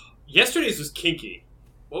 yesterday's was kinky.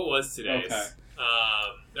 What was today's? Okay.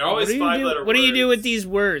 They're always What do you 5-letter words. What do you do with these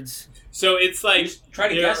words? So it's like Just try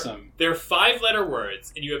to they're- guess them. They're 5-letter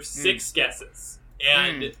words, and you have 6 guesses.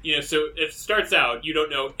 And so it starts out you don't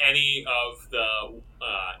know any of the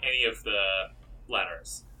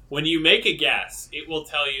letters. When you make a guess, it will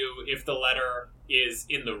tell you if the letter is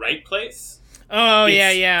in the right place. Oh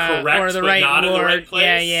It's yeah. correct, Or the but right not in the word. right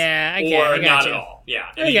place, Yeah. I or got not you. at all. Yeah,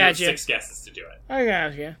 and I then you have gotcha. 6 guesses to do it. I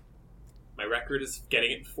got you. My record is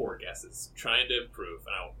getting it in 4 guesses, trying to improve,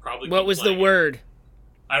 and I'll probably. What keep was the playing it. word?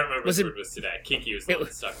 I don't remember Was what the it- word was today. Kinky was the one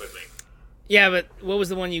that stuck with me. Yeah, but what was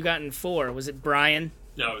the one you got in 4? Was it Brian?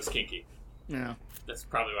 No, it was kinky. No. That's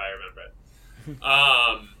probably why I remember it.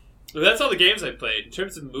 But that's all the games I played. In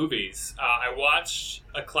terms of movies, I watched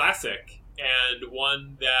a classic and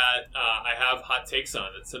one that I have hot takes on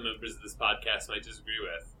that some members of this podcast might disagree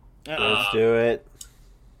with. Let's do it.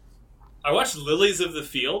 I watched Lilies of the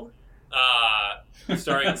Field,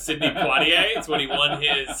 starring Sidney Poitier. It's what he won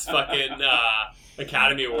his fucking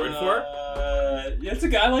Academy Award for. Yeah, it's a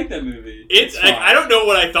guy like that movie. It's fine. I don't know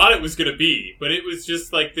what I thought it was going to be, but it was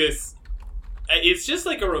just like this. It's just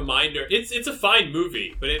like a reminder. It's a fine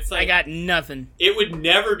movie, but it's like I got nothing. it would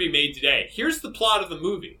never be made today. Here's the plot of the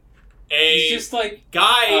movie: a He's just like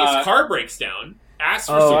guy's car breaks down, asks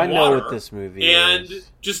for Oh, some I know water, what this movie and is.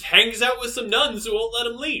 just hangs out with some nuns who won't let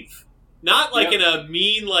him leave. Not like Yep. in a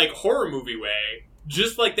mean like horror movie way.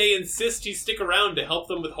 Just like they insist he stick around to help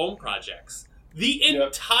them with home projects. The Yep.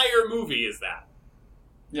 entire movie is that.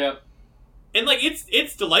 yeah. And like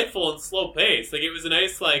it's delightful and slow paced. Like it was a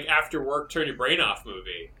nice like after work turn your brain off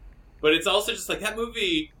movie. But it's also just like that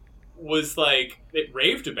movie was like it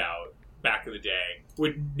raved about back in the day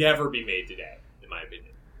would never be made today, in my opinion.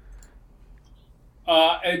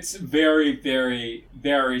 It's very, very,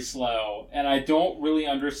 very slow, and I don't really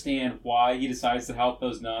understand why he decides to help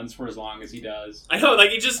those nuns for as long as he does. I know,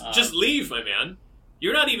 like, you just leave, my man.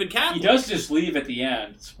 You're not even Catholic. He does just leave at the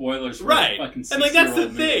end. Spoilers for right. a fucking 60-year-old and, like, that's the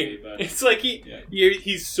movie, thing. but... It's like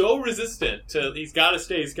he's so resistant to he's got to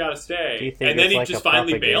stay, Do you think and then it's he like just a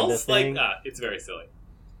finally propaganda bails. thing? Like, it's very silly.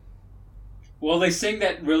 Well, they sing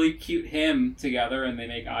that really cute hymn together, and they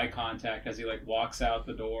make eye contact as he like walks out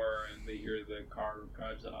the door, and they hear the car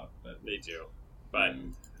drives off. But They do, but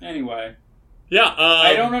anyway, yeah,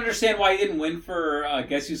 I don't understand why he didn't win for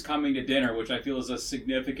Guess Who's Coming to Dinner, which I feel is a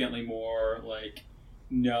significantly more like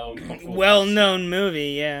known, well-known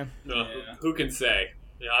movie. Yeah. No, Yeah. who can say?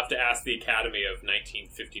 You'll have to ask the Academy of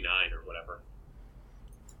 1959 or whatever.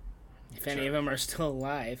 If any of them are still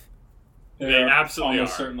alive. They're absolutely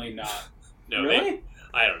almost are. certainly not. No, Really?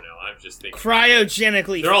 I don't know. I'm just thinking.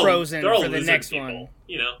 Cryogenically They're all- frozen they're all for the lizard next people, one.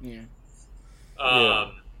 You know.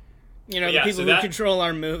 Yeah. You know, the Yeah, people so who that- control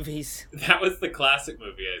our movies. That was the classic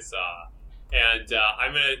movie I saw. And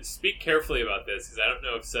I'm going to speak carefully about this because I don't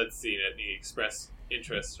know if Sud's seen it and he expressed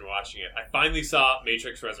interest in watching it. I finally saw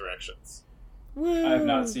Matrix Resurrections. Woo. I have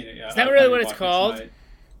not seen it yet. Is that I'll really probably what it's watch it called? tonight.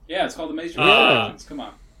 Yeah, it's called The Matrix Yeah. Resurrections. Come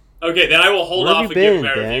on. Okay, then I will hold Where off have and you give been,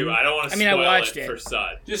 my Ben? review. I don't want to I mean, I spoil watched it it. for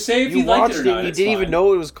Sud. Just say if You you liked watched it or it, not. you it's didn't even fine. know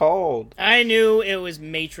what it was called. I knew it was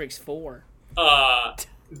Matrix 4.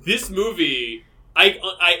 This movie,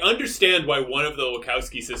 I understand why one of the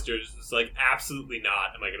Wachowski sisters was like, absolutely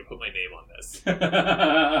not am I going to put my name on this.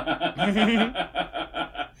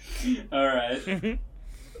 All right.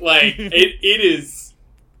 Like,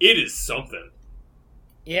 it is something.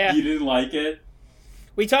 Yeah. You didn't like it?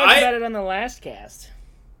 We talked about it on the last cast.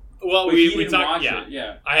 Well, But we didn't talked, watch yeah. it.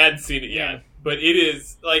 Yeah. I hadn't seen it Yeah. yet, but it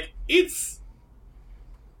is like It's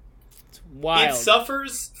wild. it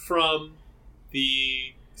suffers from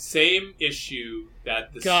the same issue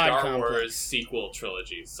that the God Star complex. Wars sequel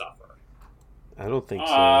trilogies suffer. I don't think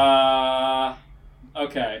so.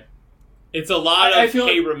 Okay. It's a lot I of feel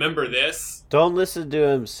hey, like- remember this? Don't listen to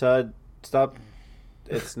him, Sud. Stop.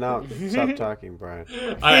 It's not. Stop talking, Brian.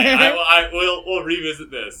 We'll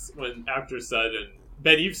revisit this after Sud and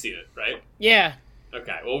Ben. You've seen it, right? Yeah.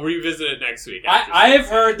 Okay, we'll revisit it next week. after I have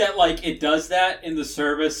Sud's heard that like it does that in the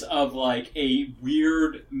service of like a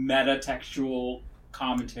weird meta-textual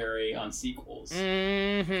commentary on sequels.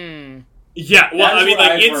 Mm-hmm. Yeah, well, That is I mean, what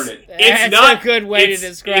like I've it's heard it. it's That's not a good way to it's-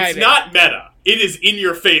 describe It's it. not meta. It is in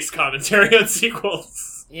your face commentary on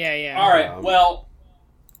sequels. Yeah, yeah. All right. Well,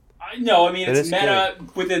 I mean It it's is meta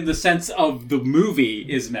within the sense of the movie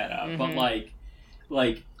is meta, but Mhm.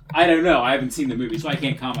 like I don't know. I haven't seen the movie, so I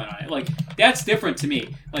can't comment on it. Like that's different to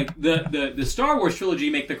me. Like the Star Wars trilogy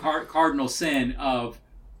make the cardinal sin of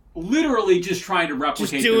literally just trying to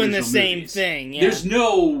replicate Just doing the original same movies. thing. Yeah.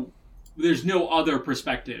 There's no other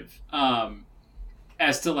perspective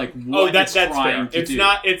as to like what That's it's fair. trying to It's do.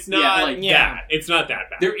 not Yeah. that. It's not that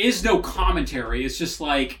bad. There is no commentary. It's just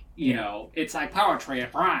like you know, it's like poetry.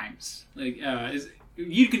 It rhymes. Like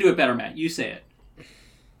you can do it better, Matt. You say it.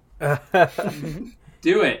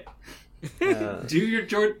 Do it. Do your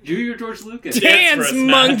George Lucas. Dance, for us,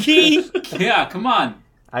 Matt. monkey! Yeah, come on.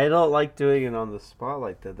 I don't like doing it on the spot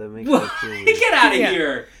like that. That makes me feel weird. Get out of Yeah.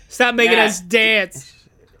 here. Stop making Yeah. us dance.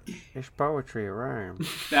 It's poetry, a rhyme.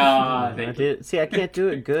 Ah, I thank you. did. See, I can't do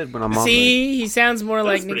it good when I'm on. See, he sounds more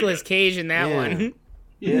like pretty Nicolas good. Cage in that Yeah. one.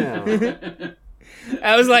 Yeah.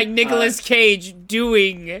 I was like Nicolas Cage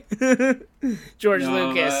doing George No,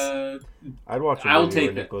 Lucas. I'd watch a I'll movie take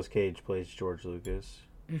where it. Nicolas Cage plays George Lucas.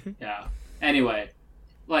 Yeah. Anyway,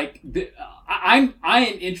 like I am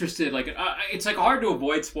interested. Like it's like hard to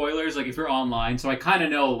avoid spoilers. Like if you're online, so I kind of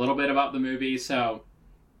know a little bit about the movie. So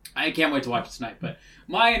I can't wait to watch it tonight. But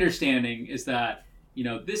my understanding is that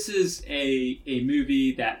this is a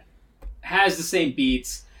movie that has the same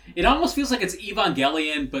beats. It almost feels like it's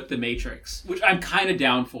Evangelion, but The Matrix, which I'm kind of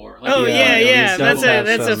down for. Like, Oh, yeah, it that's does have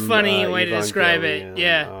a some, funny way to describe it. Evangelion,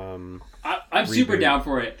 Yeah. I'm super Reboot. down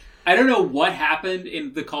for it. I don't know what happened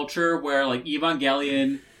in the culture where like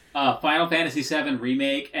Evangelion, Final Fantasy VII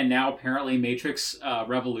Remake, and now apparently Matrix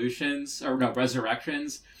Resurrections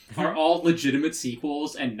are all legitimate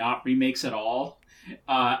sequels and not remakes at all.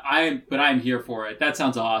 But I'm here for it. That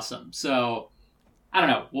sounds awesome. So I don't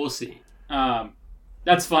know. We'll see.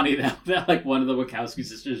 That's funny that like one of the Wachowski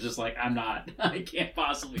sisters is just like, I'm not. I can't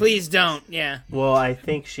possibly. Please do this. don't. Yeah. Well, I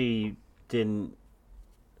think she didn't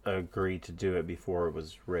agree to do it before it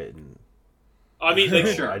was written. I mean, like,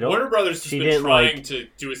 Sure. I don't- Warner Brothers has she been didn't, trying like- to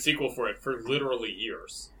do a sequel for it for literally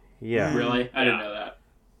years. Yeah. Really? I didn't Yeah. know that.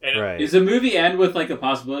 And Right. Does the movie end with like a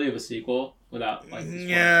possibility of a sequel without like?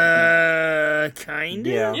 Kind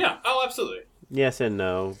of. Yeah. Yeah. Oh, absolutely. Yes and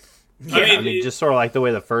no. I I mean, just sort of like the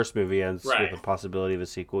way the first movie ends Right. with a possibility of a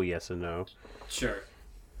sequel. Yes and no. Sure.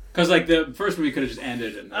 Because like the first movie could have just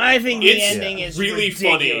ended. And I think the It's ending is really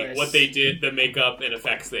ridiculous. funny what they did, the makeup and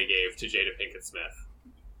effects they gave to Jada Pinkett Smith.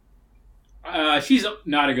 She's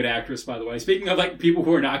not a good actress, by the way. Speaking of like people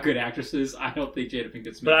who are not good actresses, I don't think Jada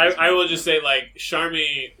Pinkett Smith. But is I good. will just say, like,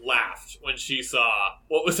 Charmy laughed when she saw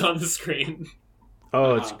what was on the screen.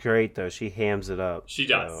 Oh, it's Uh-huh. great though. She hams it up. She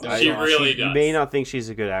does. So, She really You does. may not think she's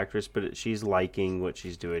a good actress, but she's liking what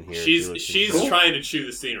she's doing here. She's She looks- she's trying to chew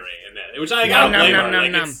the scenery in that, which I Nom, gotta blame nom, her. nom,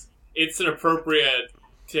 Like nom. it's an appropriate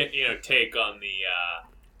take on the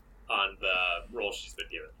role she's been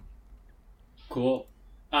given. Cool.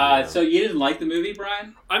 Yeah. So you didn't like the movie,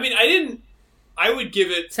 Brian? I mean, I didn't. I would give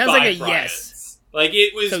it. Sounds 5 like a Bryans. yes. Like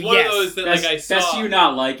it was So one yes. of those that That's, like I saw. that's you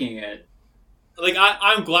not liking it. Like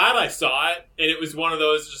I'm glad I saw it, and it was one of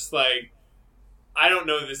those just like I don't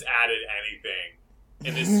know if this added anything,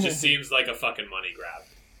 and this just seems like a fucking money grab.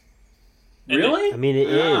 And Really? I mean, it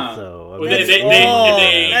is Ah. though. I Well,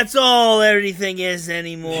 mean, That's all everything is They,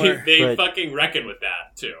 anymore. they But- fucking reckon with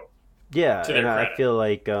that too. yeah, to their and I credit. feel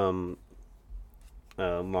like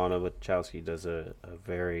Lana Wachowski does a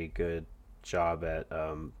very good job at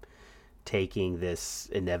taking this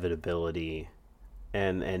inevitability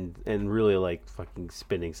and really like fucking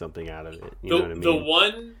spinning something out of it. You know what I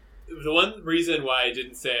mean? The one reason why I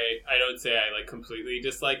don't say I like completely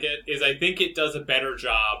dislike it is I think it does a better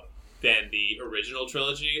job than the original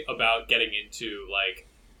trilogy about getting into like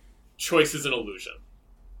choice is an illusion.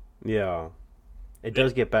 Yeah, it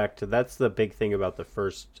does get back to that's the big thing about the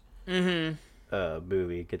first Mm-hmm.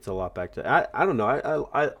 movie. It gets a lot back to I don't know.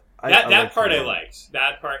 That like part the- I liked.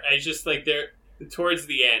 That part I just like there towards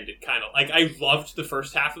the end it kind of like I loved the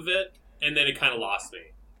first half of it and then it kind of lost me.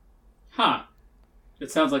 Huh. It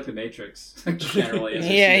sounds like The Matrix. Generally. as a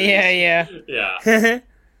Yeah. series. Yeah.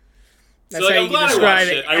 That's So, like, how I'm you glad can I describe watched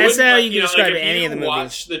it. it. I That's wouldn't, how like, you can know, describe like, any of the If you movies.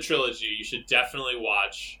 watch the trilogy, you should definitely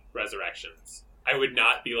watch Resurrections. I would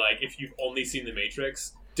not be like, if you've only seen The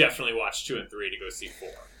Matrix, definitely watch 2 and 3 to go see 4.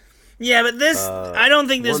 Yeah, but this, I don't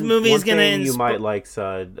think this movie is going to. You might like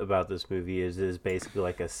Sud about this movie is basically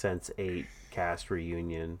like a Sense8 cast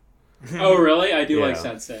reunion. Oh, really? I do like Yeah.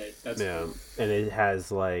 Sense8. That's Yeah, cool. and it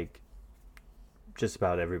has like just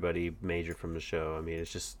about everybody major from the show. I mean,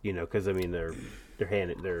 it's just because I mean they're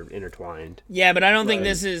intertwined. Yeah, but I don't think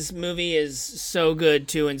Right. this movie is so good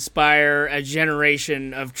to inspire a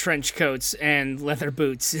generation of trench coats and leather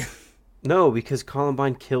boots. No, because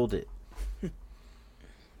Columbine killed it.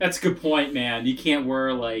 That's a good point, man. You can't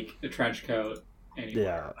wear like a trench coat anymore.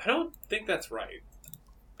 Yeah, I don't think that's right.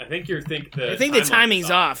 I think you're I think the timing's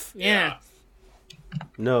off. Yeah.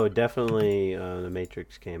 no, definitely. The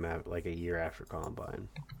Matrix came out like a year after Columbine,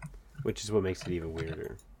 which is what makes it even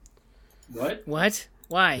weirder. What? What?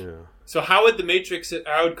 Why? Yeah. So how would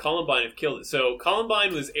Columbine have killed it? So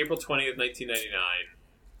Columbine was April 20th, 1999.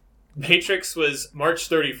 Matrix was March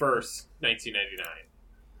 31st, 1999.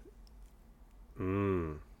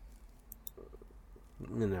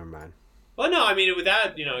 Never mind. Well, no, I mean, with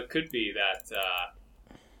that, it could be that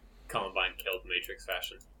Columbine killed Matrix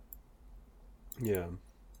fashion. Yeah.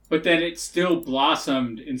 But then it still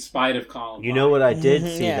blossomed in spite of Columbine. You know what I did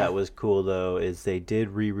Mhm, see yeah. that was cool though is they did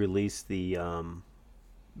re-release the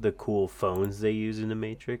cool phones they use in the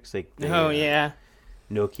Matrix. Oh, yeah.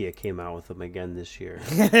 Nokia came out with them again this year.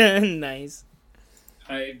 Nice.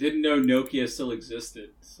 I didn't know Nokia still existed,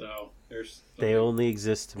 so there's. They only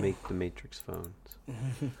exist to make the Matrix phones.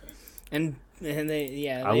 And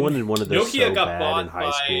they, I wanted one of those Nokia so got bad bought in high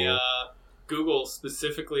by school. Google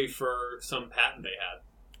specifically for some patent they had.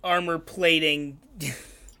 armor plating.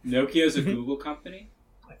 Nokia's a Google company.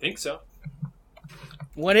 I think so.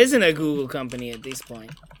 What isn't a Google company at this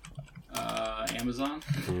point? Amazon.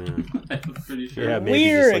 Yeah. I'm pretty sure. Yeah,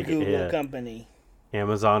 maybe We're just a like, Google yeah. company.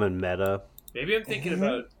 Amazon and Meta. Maybe I'm thinking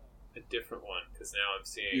about a different one because now I'm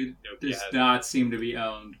seeing It Nokia does has. not seem to be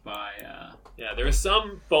owned by. Yeah, there was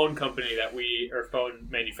some phone company or phone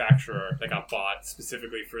manufacturer that got bought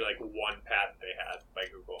specifically for like one patent they had by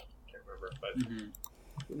Google. I can't remember,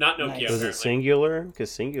 but not Nokia. Nice. Was it apparently. Singular?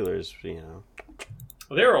 Because Singular's, Well,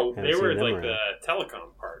 they Haven't were seen them like around. the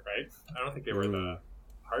telecom part, right? I don't think they were the Mm.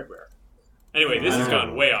 hardware. Anyway, this has Oh.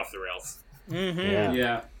 gone way off the rails. Mm-hmm. Yeah.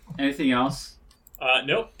 Yeah. Anything else?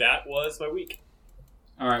 Nope, that was my week.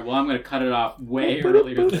 All right. Well, I'm going to cut it off way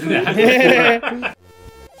earlier than that.